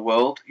these around the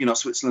world.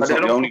 Switzerland's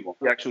not the only one.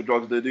 The actual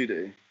drugs, do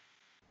they?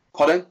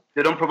 Pardon?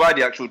 They don't provide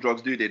the actual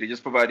drugs, do they? They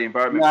just provide the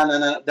environment.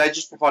 No. They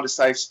just provide a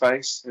safe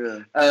space.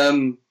 Yeah.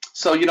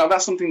 So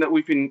that's something that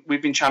we've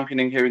been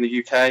championing here in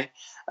the UK.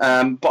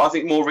 But I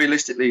think more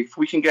realistically, if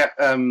we can get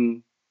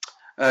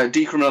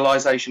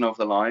decriminalisation over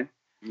the line,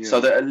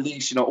 so that at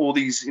least all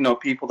these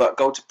people that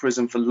go to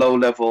prison for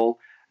low-level,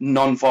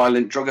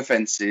 non-violent drug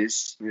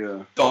offences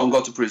don't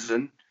go to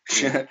prison,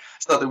 so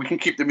that we can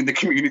keep them in the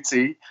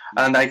community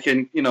and they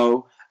can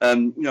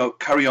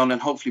carry on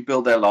and hopefully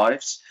build their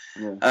lives.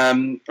 I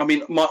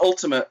mean, my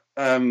ultimate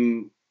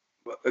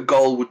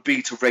goal would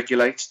be to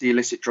regulate the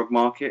illicit drug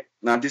market.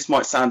 Now, this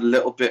might sound a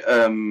little bit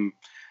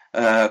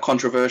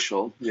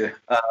controversial,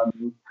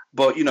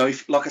 but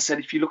like I said,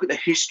 if you look at the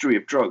history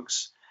of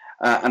drugs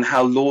and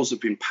how laws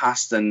have been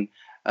passed and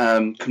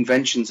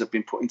conventions have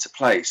been put into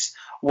place,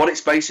 what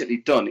it's basically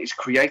done is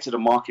created a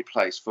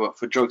marketplace for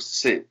drugs to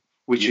sit,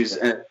 which is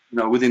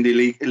within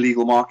the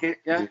illegal market.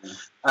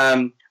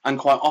 And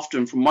quite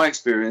often, from my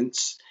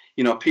experience,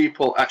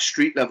 people at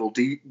street level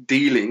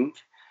dealing,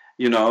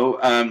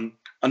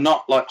 are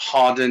not like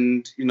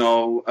hardened,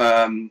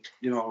 Tony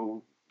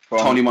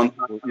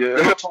Montana.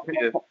 They're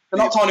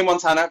not Tony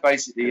Montana,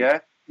 basically.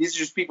 These are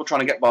just people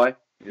trying to get by.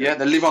 They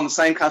live on the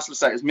same council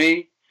estate as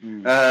me,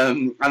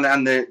 and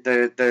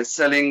they're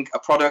selling a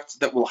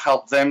product that will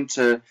help them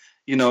to,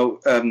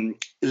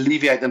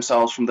 alleviate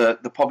themselves from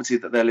the poverty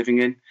that they're living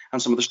in and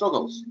some of the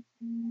struggles.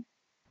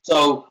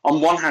 So,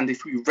 on one hand,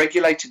 if we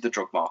regulated the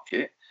drug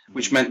market,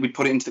 which meant we'd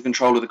put it into the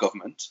control of the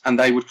government, and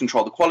they would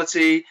control the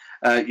quality.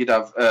 You'd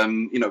have,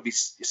 be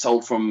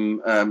sold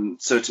from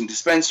certain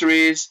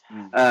dispensaries.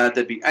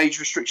 There'd be age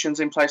restrictions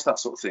in place, that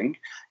sort of thing.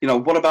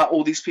 What about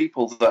all these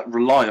people that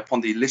rely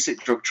upon the illicit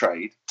drug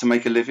trade to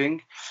make a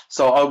living?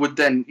 So I would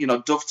then,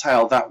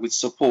 dovetail that with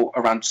support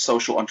around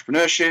social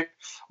entrepreneurship.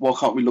 Why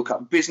can't we look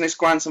at business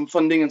grants and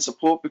funding and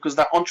support? Because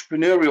that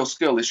entrepreneurial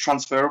skill is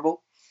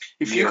transferable.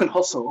 If you can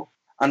hustle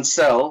and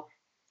sell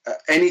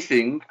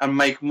anything and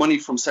make money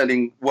from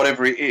selling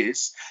whatever it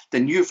is,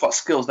 then you've got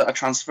skills that are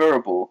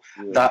transferable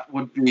that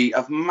would be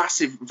of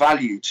massive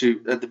value to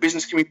the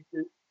business community.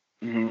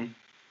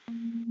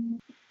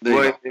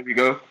 There we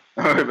go.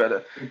 Sorry about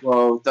that.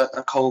 Well,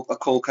 a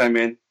call came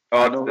in.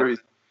 Oh, no worries.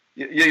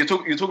 Yeah, you're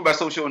talking about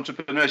social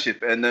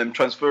entrepreneurship and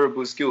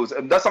transferable skills,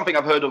 and that's something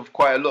I've heard of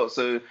quite a lot.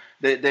 So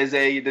there's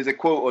a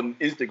quote on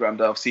Instagram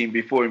that I've seen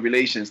before in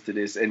relations to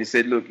this, and it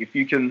said, "Look, if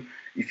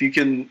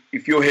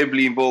you're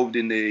heavily involved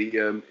in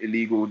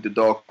the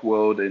dark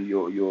world, and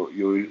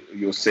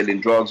you're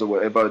selling drugs or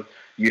whatever,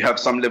 you have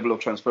some level of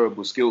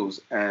transferable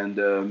skills, and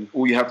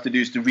all you have to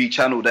do is to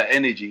rechannel that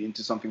energy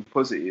into something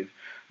positive."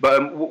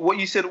 But what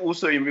you said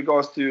also in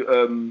regards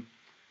to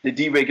the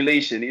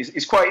deregulation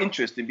is quite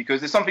interesting,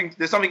 because there's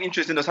something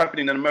interesting that's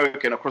happening in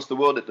America and across the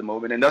world at the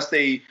moment, and that's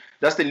the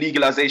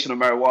legalization of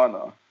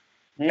marijuana.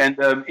 And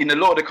in a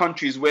lot of the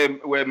countries where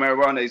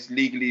marijuana is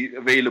legally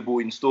available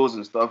in stores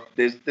and stuff,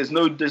 there's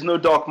no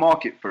dark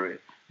market for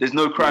it. There's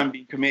no crime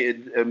being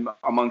committed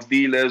amongst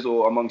dealers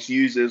or amongst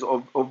users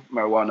of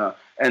marijuana.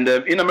 And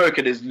in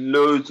America, there's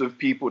loads of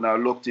people now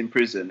locked in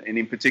prison, and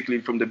in particular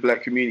from the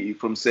black community,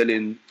 from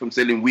selling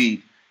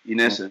weed, in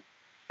essence.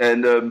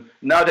 And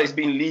now that it's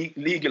been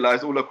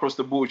legalized all across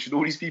the board, should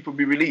all these people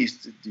be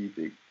released, do you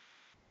think?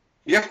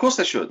 Yeah, of course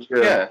they should.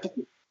 Yeah.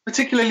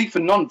 Particularly for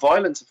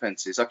non-violent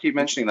offences. I keep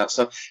mentioning that.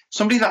 So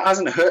somebody that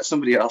hasn't hurt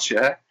somebody else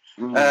yet,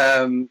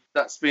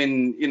 that's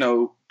been,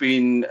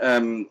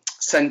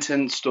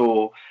 sentenced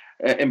or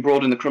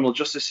embroiled in the criminal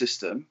justice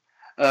system,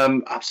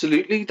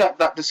 absolutely,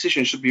 that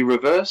decision should be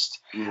reversed.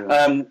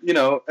 Yeah.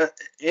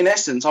 In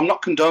essence, I'm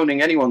not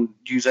condoning anyone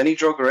use any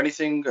drug or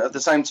anything. At the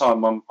same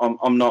time,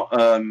 I'm not,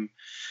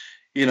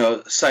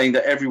 saying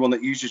that everyone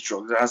that uses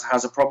drugs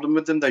has a problem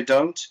with them. They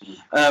don't.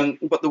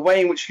 But the way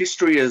in which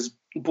history has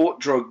brought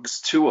drugs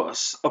to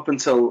us up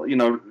until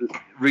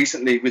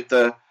recently with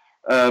the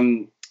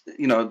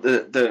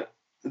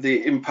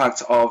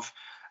impact of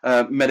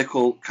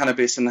medical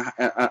cannabis and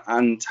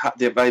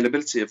the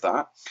availability of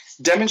that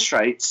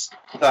demonstrates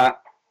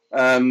that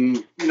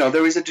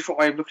there is a different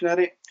way of looking at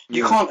it.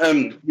 You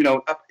can't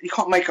you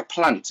can't make a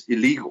plant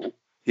illegal.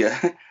 Yeah,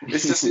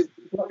 it's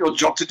not your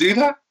job to do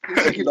that.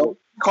 You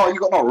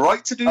got no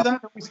right to do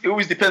that. It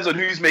always depends on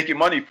who's making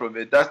money from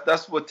it.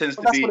 That's what tends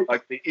to be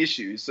like the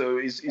issue. So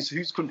it's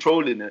who's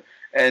controlling it,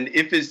 and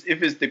if it's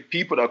the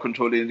people that are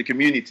controlling the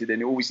community,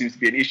 then it always seems to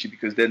be an issue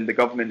because then the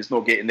government is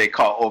not getting their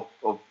cut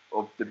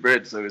of the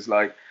bread. So it's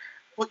like.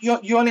 Well,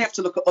 you only have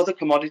to look at other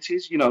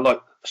commodities,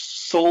 like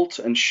salt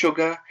and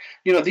sugar.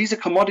 These are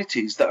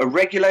commodities that are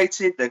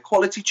regulated, they're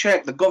quality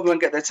checked, the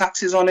government get their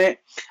taxes on it,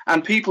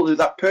 and people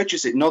that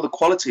purchase it know the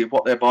quality of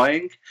what they're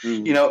buying.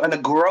 And a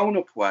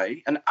grown-up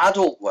way, an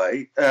adult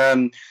way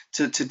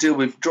to deal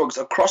with drugs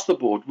across the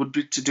board would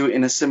be to do it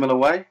in a similar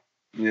way.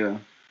 Yeah,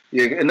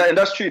 and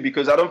that's true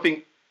because I don't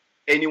think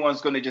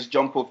anyone's going to just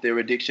jump off their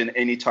addiction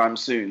anytime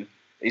soon.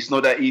 It's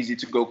not that easy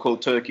to go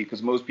cold turkey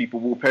because most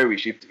people will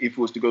perish if it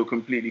was to go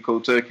completely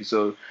cold turkey.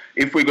 So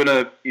if we're going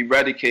to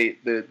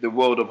eradicate the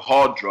world of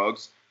hard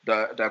drugs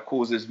that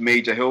causes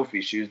major health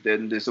issues,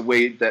 then there's a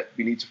way that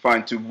we need to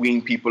find to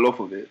wean people off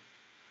of it.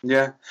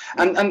 Yeah.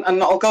 And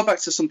I'll go back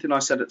to something I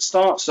said at the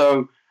start.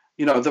 So,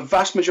 the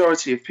vast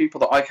majority of people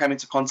that I came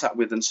into contact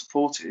with and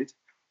supported,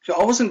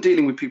 I wasn't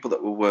dealing with people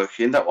that were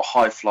working, that were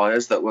high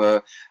flyers, that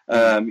were,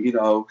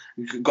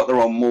 got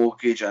their own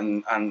mortgage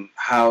and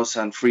house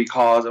and free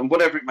cars and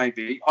whatever it may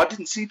be. I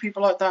didn't see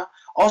people like that.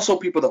 I saw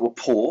people that were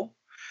poor,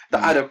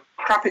 that had a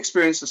crap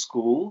experience at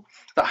school,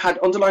 that had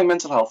underlying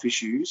mental health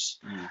issues,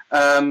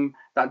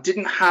 that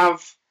didn't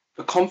have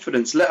the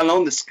confidence, let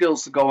alone the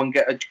skills to go and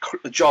get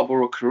a job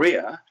or a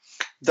career,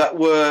 that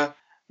were,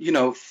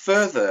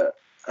 further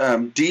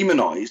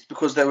demonized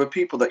because there were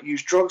people that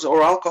used drugs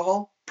or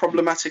alcohol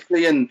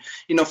problematically. And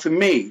for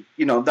me,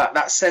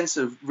 that sense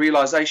of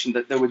realization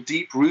that there were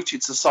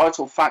deep-rooted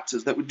societal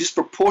factors that were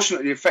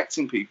disproportionately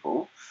affecting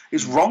people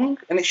is wrong,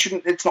 and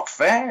it's not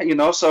fair.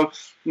 So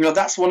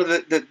that's one of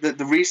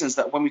the reasons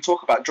that when we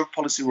talk about drug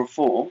policy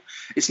reform,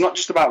 it's not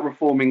just about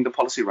reforming the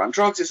policy around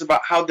drugs, it's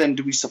about how then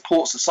do we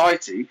support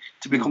society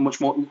to become much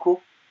more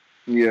equal.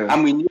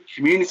 And we need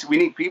community, we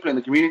need people in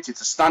the community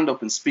to stand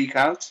up and speak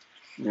out.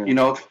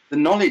 The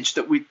knowledge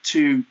that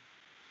to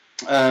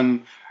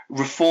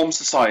reform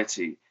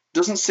society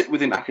doesn't sit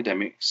within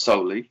academics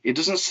solely. It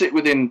doesn't sit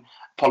within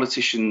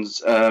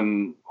politicians'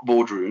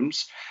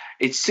 boardrooms.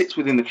 It sits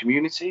within the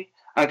community.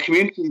 And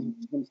communities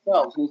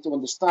themselves need to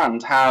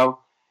understand how,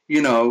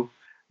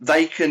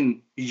 they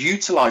can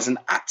utilize and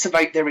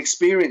activate their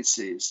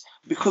experiences,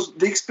 because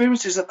the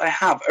experiences that they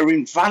have are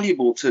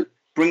invaluable to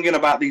bringing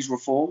about these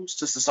reforms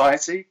to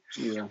society.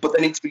 But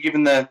they need to be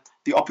given the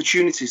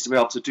opportunities to be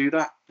able to do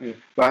that.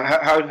 But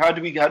how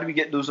do we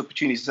get those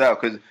opportunities out?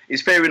 Because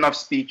it's fair enough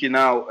speaking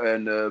out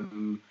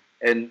and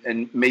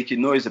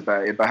making noise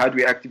about it, but how do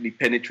we actively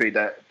penetrate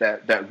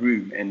that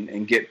room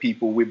and get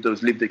people with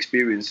those lived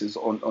experiences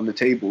on the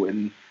table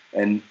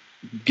and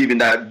giving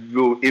that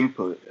real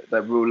input,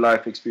 that real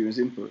life experience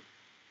input?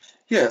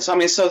 Yes, I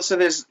mean, so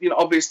there's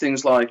obvious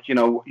things like some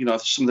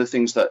of the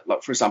things that,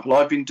 like, for example,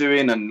 I've been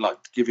doing and like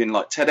giving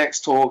like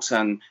TEDx talks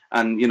and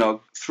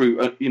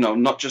through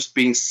not just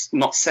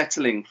not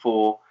settling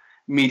for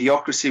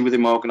mediocrity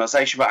within my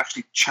organisation, but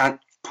actually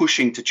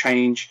pushing to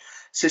change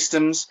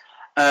systems.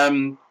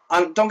 And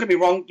don't get me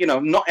wrong,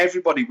 not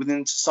everybody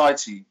within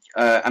society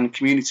and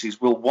communities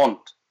will want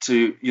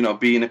to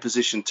be in a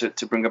position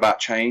to bring about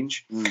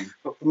change.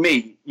 But for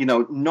me,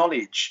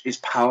 knowledge is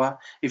power.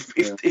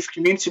 If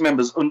community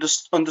members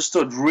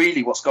understood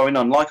really what's going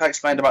on, like I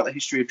explained about the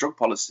history of drug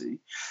policy,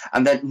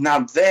 and then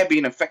now they're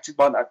being affected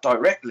by that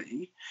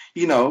directly,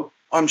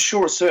 I'm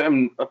sure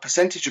a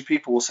percentage of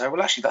people will say,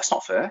 well, actually, that's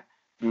not fair.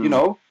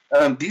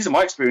 These are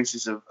my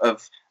experiences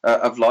of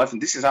life, and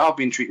this is how I've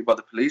been treated by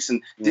the police,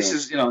 and this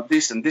is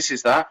this and this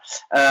is that,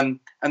 and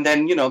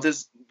then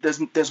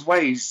there's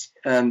ways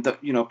that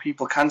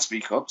people can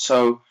speak up.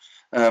 So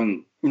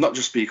not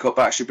just speak up,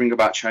 but actually bring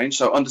about change.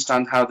 So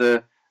understand how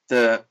the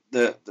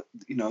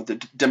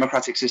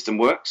democratic system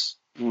works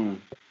here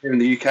in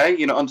the UK.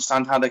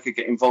 Understand how they could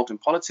get involved in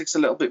politics a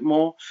little bit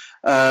more.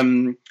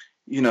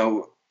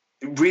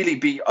 really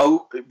be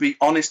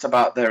honest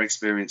about their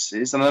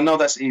experiences. And I know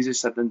that's easier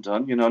said than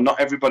done. Not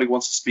everybody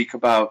wants to speak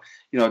about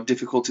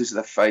difficulties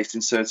that they've faced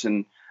in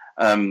certain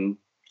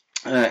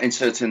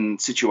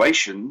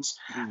situations.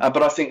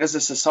 But I think as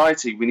a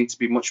society, we need to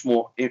be much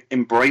more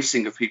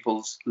embracing of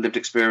people's lived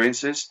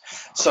experiences.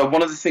 So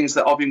one of the things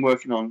that I've been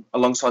working on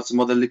alongside some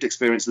other lived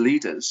experience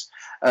leaders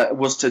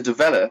was to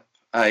develop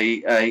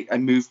a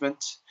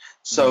movement.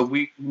 So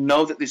we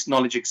know that this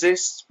knowledge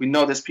exists. We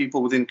know there's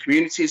people within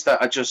communities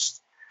that are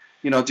just,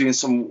 doing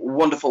some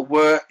wonderful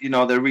work.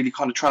 They're really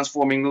kind of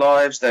transforming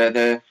lives.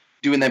 They're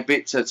doing their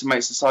bit to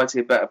make society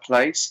a better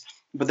place.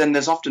 But then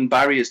there's often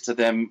barriers to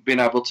them being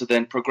able to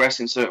then progress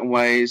in certain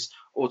ways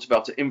or to be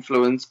able to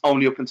influence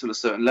only up until a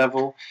certain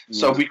level. Yeah.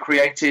 So we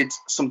created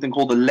something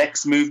called the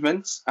Lex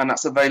Movement, and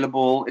that's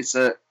available. It's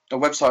a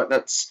website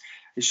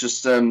it's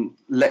just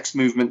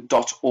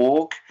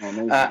lexmovement.org.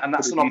 And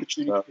that's an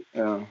opportunity.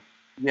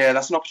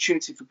 That's an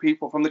opportunity for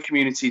people from the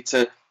community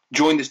to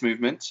join this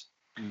movement.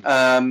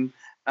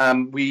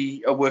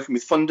 We are working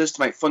with funders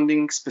to make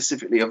funding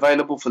specifically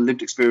available for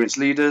lived experience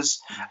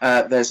leaders.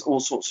 There's all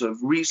sorts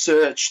of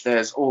research,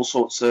 there's all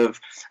sorts of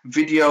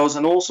videos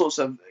and all sorts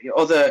of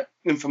other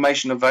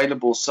information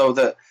available so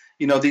that,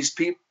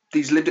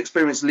 these lived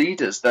experience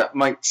leaders that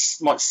might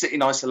sit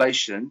in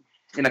isolation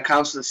in a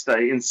council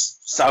estate in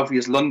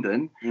Southeast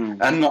London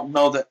and not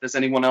know that there's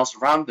anyone else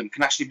around them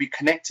can actually be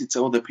connected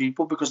to other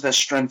people because there's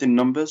strength in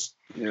numbers.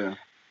 Yeah.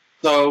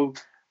 So,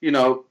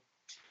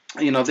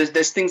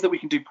 there's things that we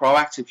can do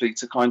proactively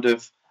to kind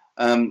of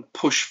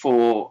push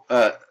for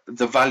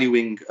the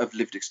valuing of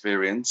lived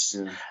experience.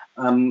 Yeah.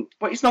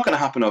 But it's not going to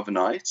happen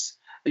overnight,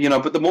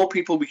 but the more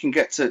people we can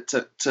get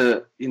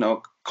to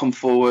come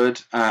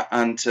forward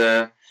and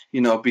to,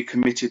 be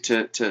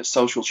committed to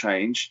social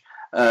change,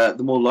 the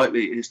more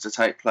likely it is to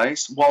take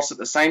place. Whilst at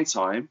the same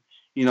time,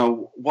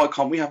 why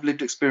can't we have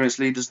lived experience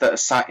leaders that are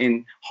sat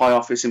in high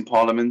office in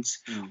Parliament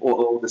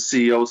or the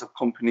CEOs of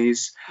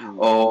companies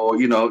or,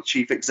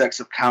 chief execs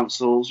of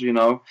councils,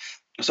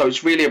 So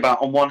it's really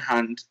about, on one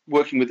hand,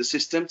 working with the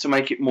system to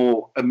make it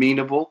more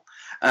amenable.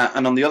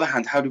 And on the other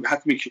hand,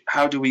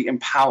 how do we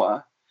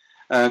empower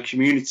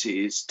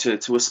communities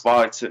to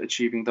aspire to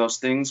achieving those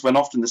things when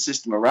often the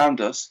system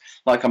around us,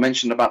 like I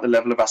mentioned about the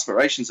level of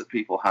aspirations that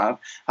people have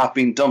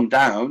been dumbed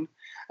down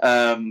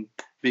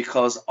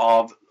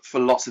for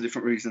lots of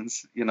different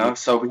reasons,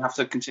 So we have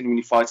to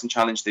continually fight and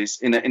challenge this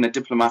in a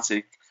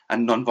diplomatic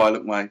and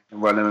non-violent way.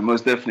 Well,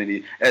 most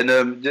definitely.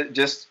 And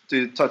just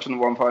to touch on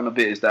one final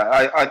bit is that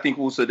I think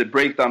also the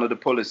breakdown of the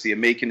policy and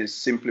making it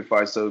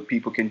simplified so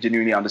people can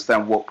genuinely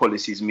understand what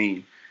policies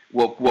mean,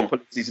 what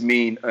policies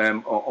mean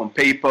on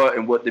paper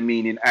and what they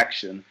mean in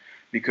action.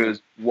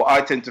 Because what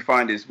I tend to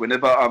find is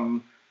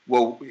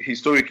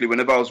historically,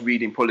 whenever I was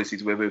reading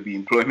policies, whether it be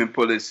employment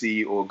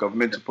policy or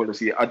governmental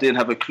policy, I didn't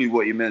have a clue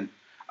what it meant.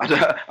 I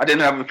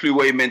didn't have a clue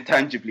what it meant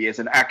tangibly as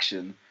an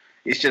action.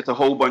 It's just a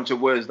whole bunch of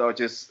words that are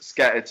just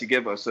scattered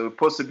together. So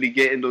possibly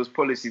getting those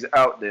policies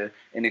out there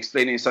and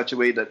explaining in such a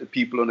way that the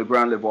people on the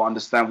ground level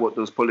understand what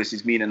those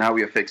policies mean and how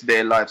it affects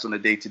their lives on a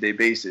day-to-day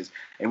basis,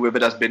 and whether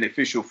that's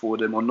beneficial for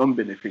them or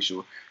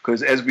non-beneficial.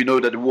 Because as we know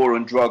that the war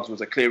on drugs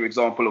was a clear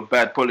example of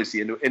bad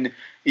policy, and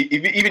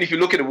even if you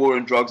look at the war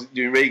on drugs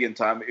during Reagan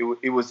time,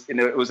 it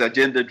was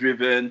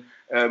agenda-driven.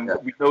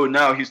 We know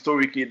now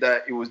historically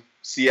that it was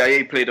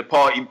CIA played a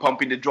part in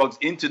pumping the drugs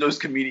into those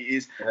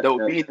communities that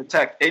were being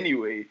attacked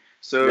anyway.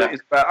 So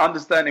it's about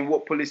understanding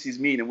what policies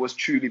mean and what's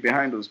truly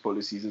behind those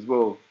policies as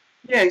well.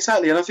 Yeah,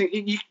 exactly. And I think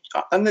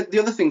the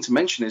other thing to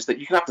mention is that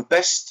you can have the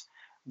best,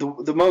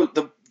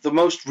 the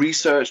most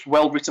researched,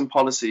 well-written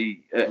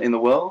policy in the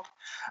world,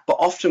 but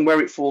often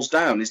where it falls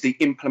down is the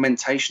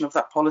implementation of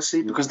that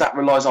policy because that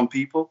relies on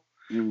people.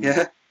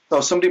 Yeah. So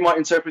somebody might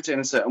interpret it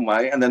in a certain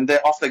way, and then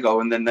off they go,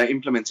 and then they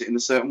implement it in a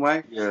certain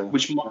way,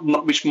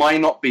 which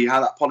might not be how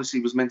that policy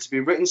was meant to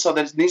be written. So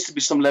there needs to be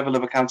some level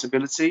of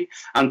accountability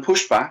and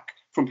pushback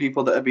from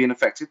people that are being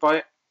affected by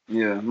it.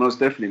 Yeah, most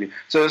definitely.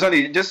 So,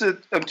 Sunny, just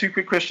two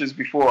quick questions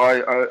before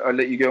I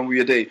let you go on with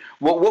your day.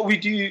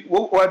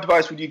 What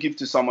advice would you give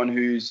to someone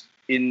who's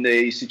in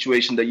a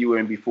situation that you were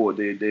in before?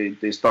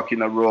 They're stuck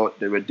in a rut,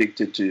 they're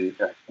addicted to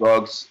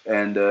drugs,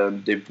 and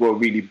they've got a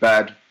really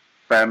bad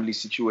family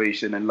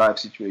situation and life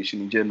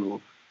situation in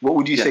general. What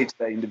would you say to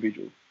that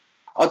individual?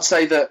 I'd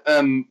say that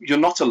you're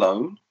not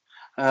alone.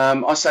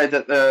 I say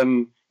that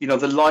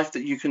the life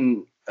that you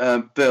can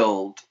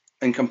build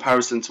in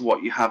comparison to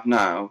what you have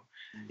now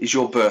is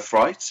your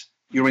birthright.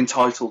 You're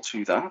entitled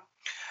to that.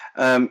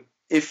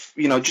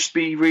 Just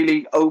be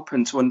really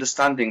open to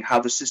understanding how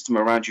the system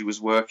around you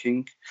is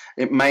working.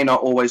 It may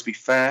not always be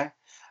fair.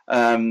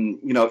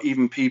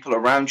 Even people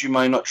around you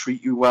may not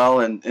treat you well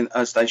and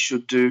as they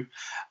should do,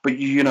 but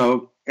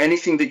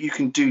anything that you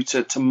can do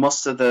to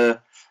muster the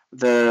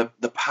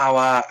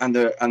power and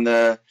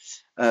the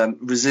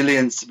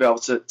resilience to be able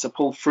to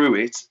pull through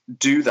it,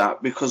 do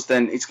that, because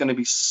then it's going to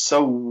be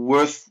so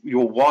worth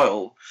your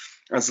while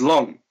as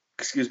long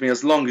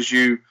as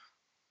you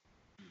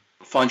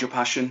find your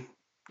passion,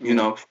 You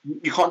know,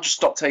 you can't just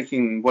stop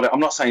taking what. I'm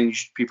not saying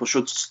people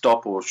should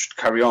stop or should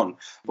carry on,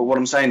 but what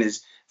I'm saying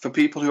is, for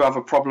people who have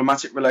a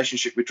problematic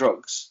relationship with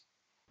drugs,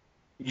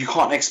 you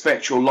can't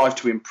expect your life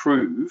to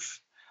improve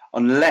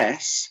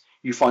unless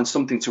you find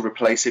something to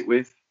replace it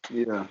with.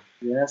 Yeah.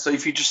 So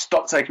if you just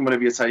stop taking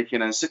whatever you're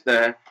taking and sit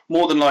there,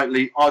 more than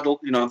likely,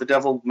 the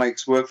devil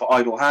makes work for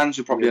idle hands.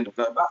 You'll probably end up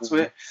going back to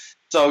it.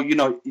 So, you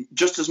know,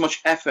 just as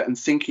much effort and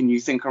thinking you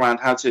think around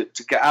how to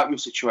get out of your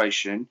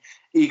situation,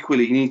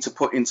 equally you need to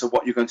put into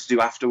what you're going to do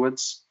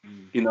afterwards.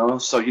 You know,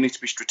 so you need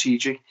to be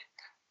strategic.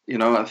 You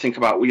know, and think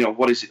about, you know,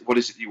 what is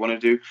it you want to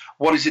do?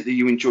 What is it that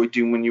you enjoyed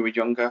doing when you were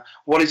younger?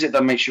 What is it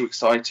that makes you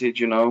excited?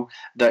 You know,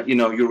 that, you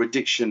know, your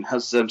addiction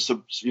has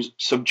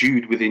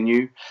subdued within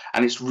you,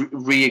 and it's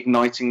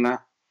reigniting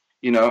that,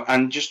 you know,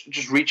 and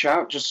just reach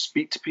out, just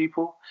speak to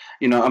people,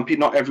 you know, and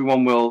not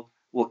everyone will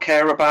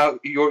care about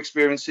your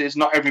experiences.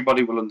 Not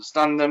everybody will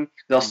understand them.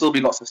 There'll still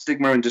be lots of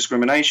stigma and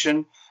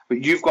discrimination,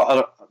 but you've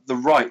got the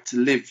right to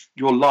live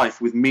your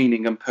life with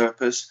meaning and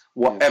purpose,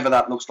 whatever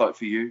that looks like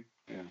for you.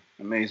 Yeah,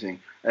 amazing.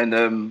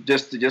 And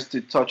just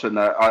to touch on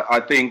that,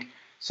 I think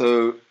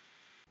so.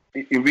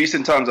 In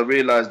recent times, I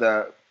realized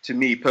that to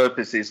me,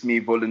 purpose is me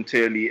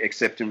voluntarily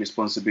accepting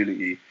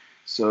responsibility.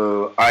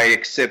 So I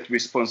accept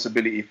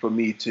responsibility for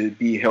me to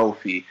be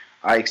healthy.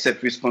 I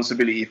accept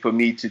responsibility for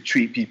me to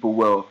treat people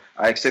well.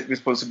 I accept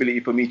responsibility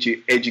for me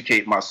to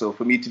educate myself,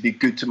 for me to be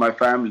good to my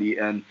family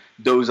and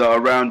those that are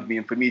around me,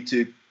 and for me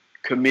to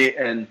commit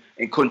and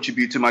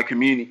contribute to my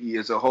community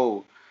as a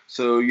whole.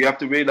 So you have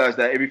to realize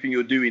that everything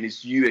you're doing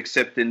is you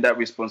accepting that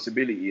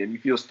responsibility. And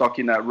if you're stuck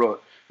in that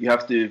rut, you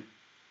have to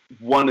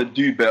want to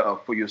do better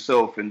for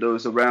yourself and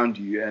those around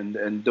you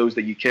and those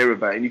that you care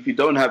about. And if you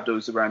don't have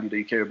those around you that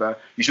you care about,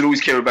 you should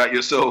always care about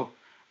yourself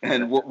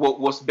and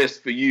what's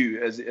best for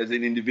you as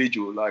an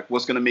individual. Like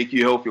what's going to make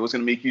you healthy, what's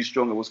going to make you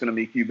stronger, what's going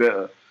to make you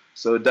better.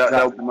 So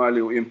that would be my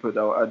little input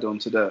I'll add on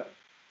to that.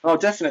 Oh,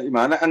 definitely,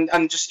 man.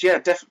 And just,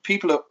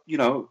 people are, you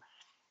know,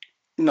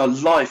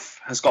 life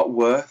has got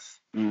worth.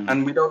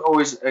 And we don't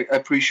always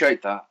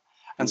appreciate that.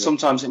 And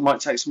sometimes it might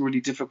take some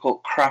really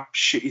difficult,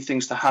 shitty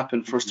things to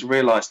happen for us to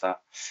realize that.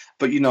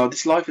 But, you know,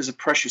 this life is a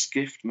precious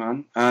gift,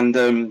 man. And,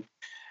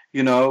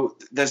 you know,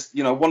 there's,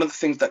 you know, one of the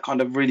things that kind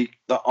of really,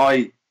 that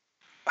I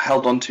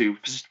held on to,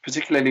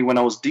 particularly when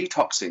I was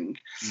detoxing,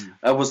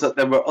 was that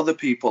there were other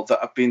people that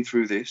have been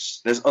through this.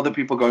 There's other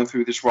people going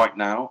through this right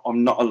now.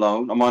 I'm not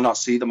alone. I might not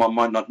see them. I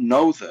might not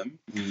know them.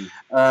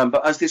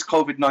 But as this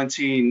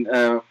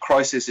COVID-19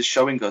 crisis is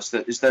showing us,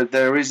 that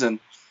there is an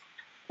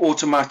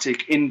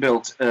automatic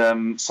inbuilt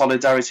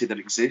solidarity that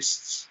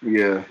exists.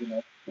 Yeah. You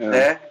know,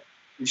 there.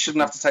 You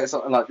shouldn't have to take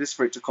something like this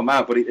for it to come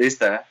out, but it is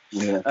there.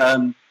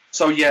 Yeah.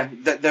 So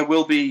there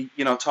will be,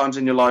 you know, times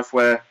in your life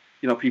where,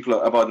 you know, people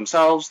are by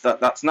themselves.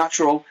 That's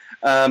natural.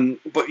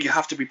 But you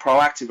have to be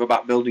proactive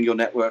about building your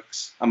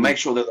networks and make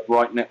sure they're the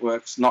right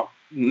networks, not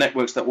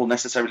networks that will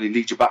necessarily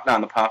lead you back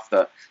down the path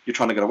that you're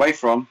trying to get away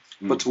from,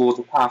 but towards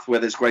a path where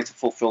there's greater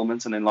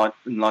fulfillment and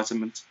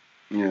enlightenment.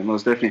 Yeah,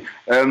 most definitely.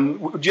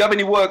 Do you have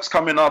any works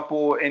coming up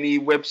or any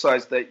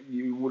websites that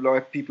you would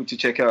like people to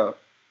check out?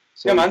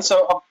 Yeah, man.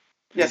 So,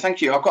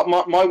 thank you. I've got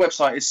my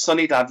website is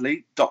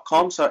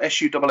sunnydadley.com. So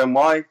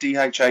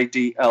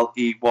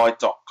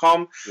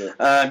SUNNYDHADLEY.com.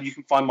 Yeah. You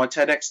can find my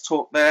TEDx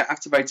talk there,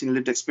 Activating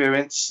Lived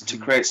Experience to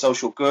Create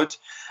Social Good.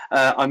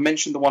 I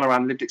mentioned the one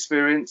around lived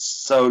experience,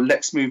 so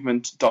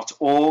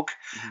lexmovement.org.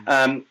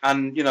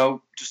 And, you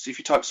know, just if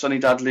you type Sunny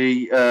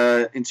Dadley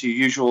into your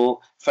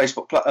usual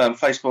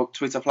Facebook,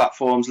 Twitter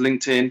platforms,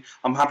 LinkedIn,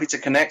 I'm happy to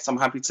connect. I'm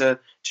happy to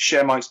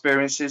share my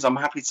experiences. I'm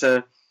happy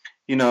to,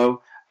 you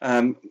know,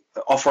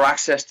 offer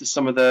access to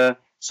some of the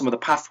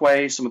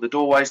pathways, some of the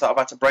doorways that I've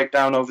had to break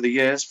down over the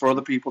years for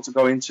other people to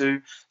go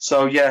into.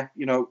 So you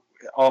know,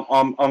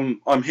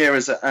 I'm here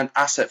as an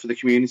asset for the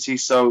community.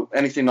 So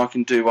anything I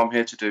can do, I'm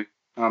here to do.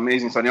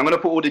 Amazing, Sonny. I'm going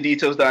to put all the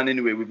details down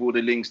anyway with all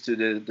the links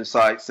to the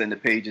sites and the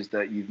pages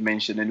that you've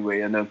mentioned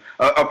anyway. And I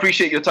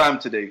appreciate your time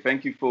today.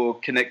 Thank you for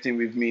connecting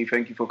with me.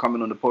 Thank you for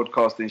coming on the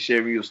podcast and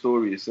sharing your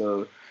story.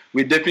 So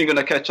we're definitely going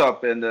to catch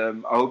up. And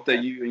I hope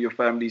that you and your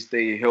family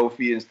stay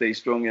healthy and stay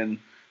strong. And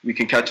we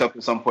can catch up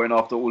at some point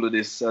after all of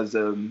this has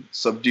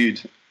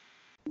subdued.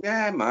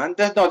 Yeah, man.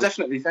 No,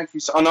 definitely. Thank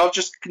you. And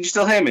can you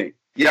still hear me?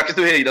 Yeah, I can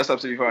still hear you. That's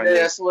absolutely fine.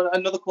 Yeah. So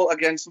another call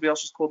again. Somebody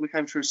else just called me.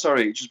 Came through.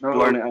 Sorry, just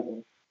blown it out.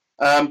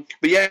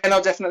 But yeah, no,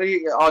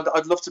 definitely.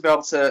 I'd love to be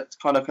able to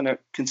kind of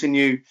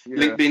continue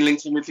being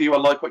linked in with you. I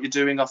like what you're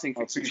doing. I think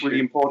it's really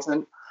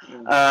important.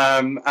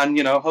 Yeah. And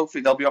you know,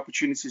 hopefully there'll be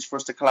opportunities for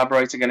us to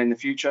collaborate again in the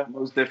future.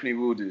 Most definitely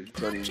will do.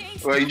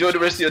 Well, enjoy the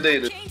rest of your day.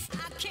 Then.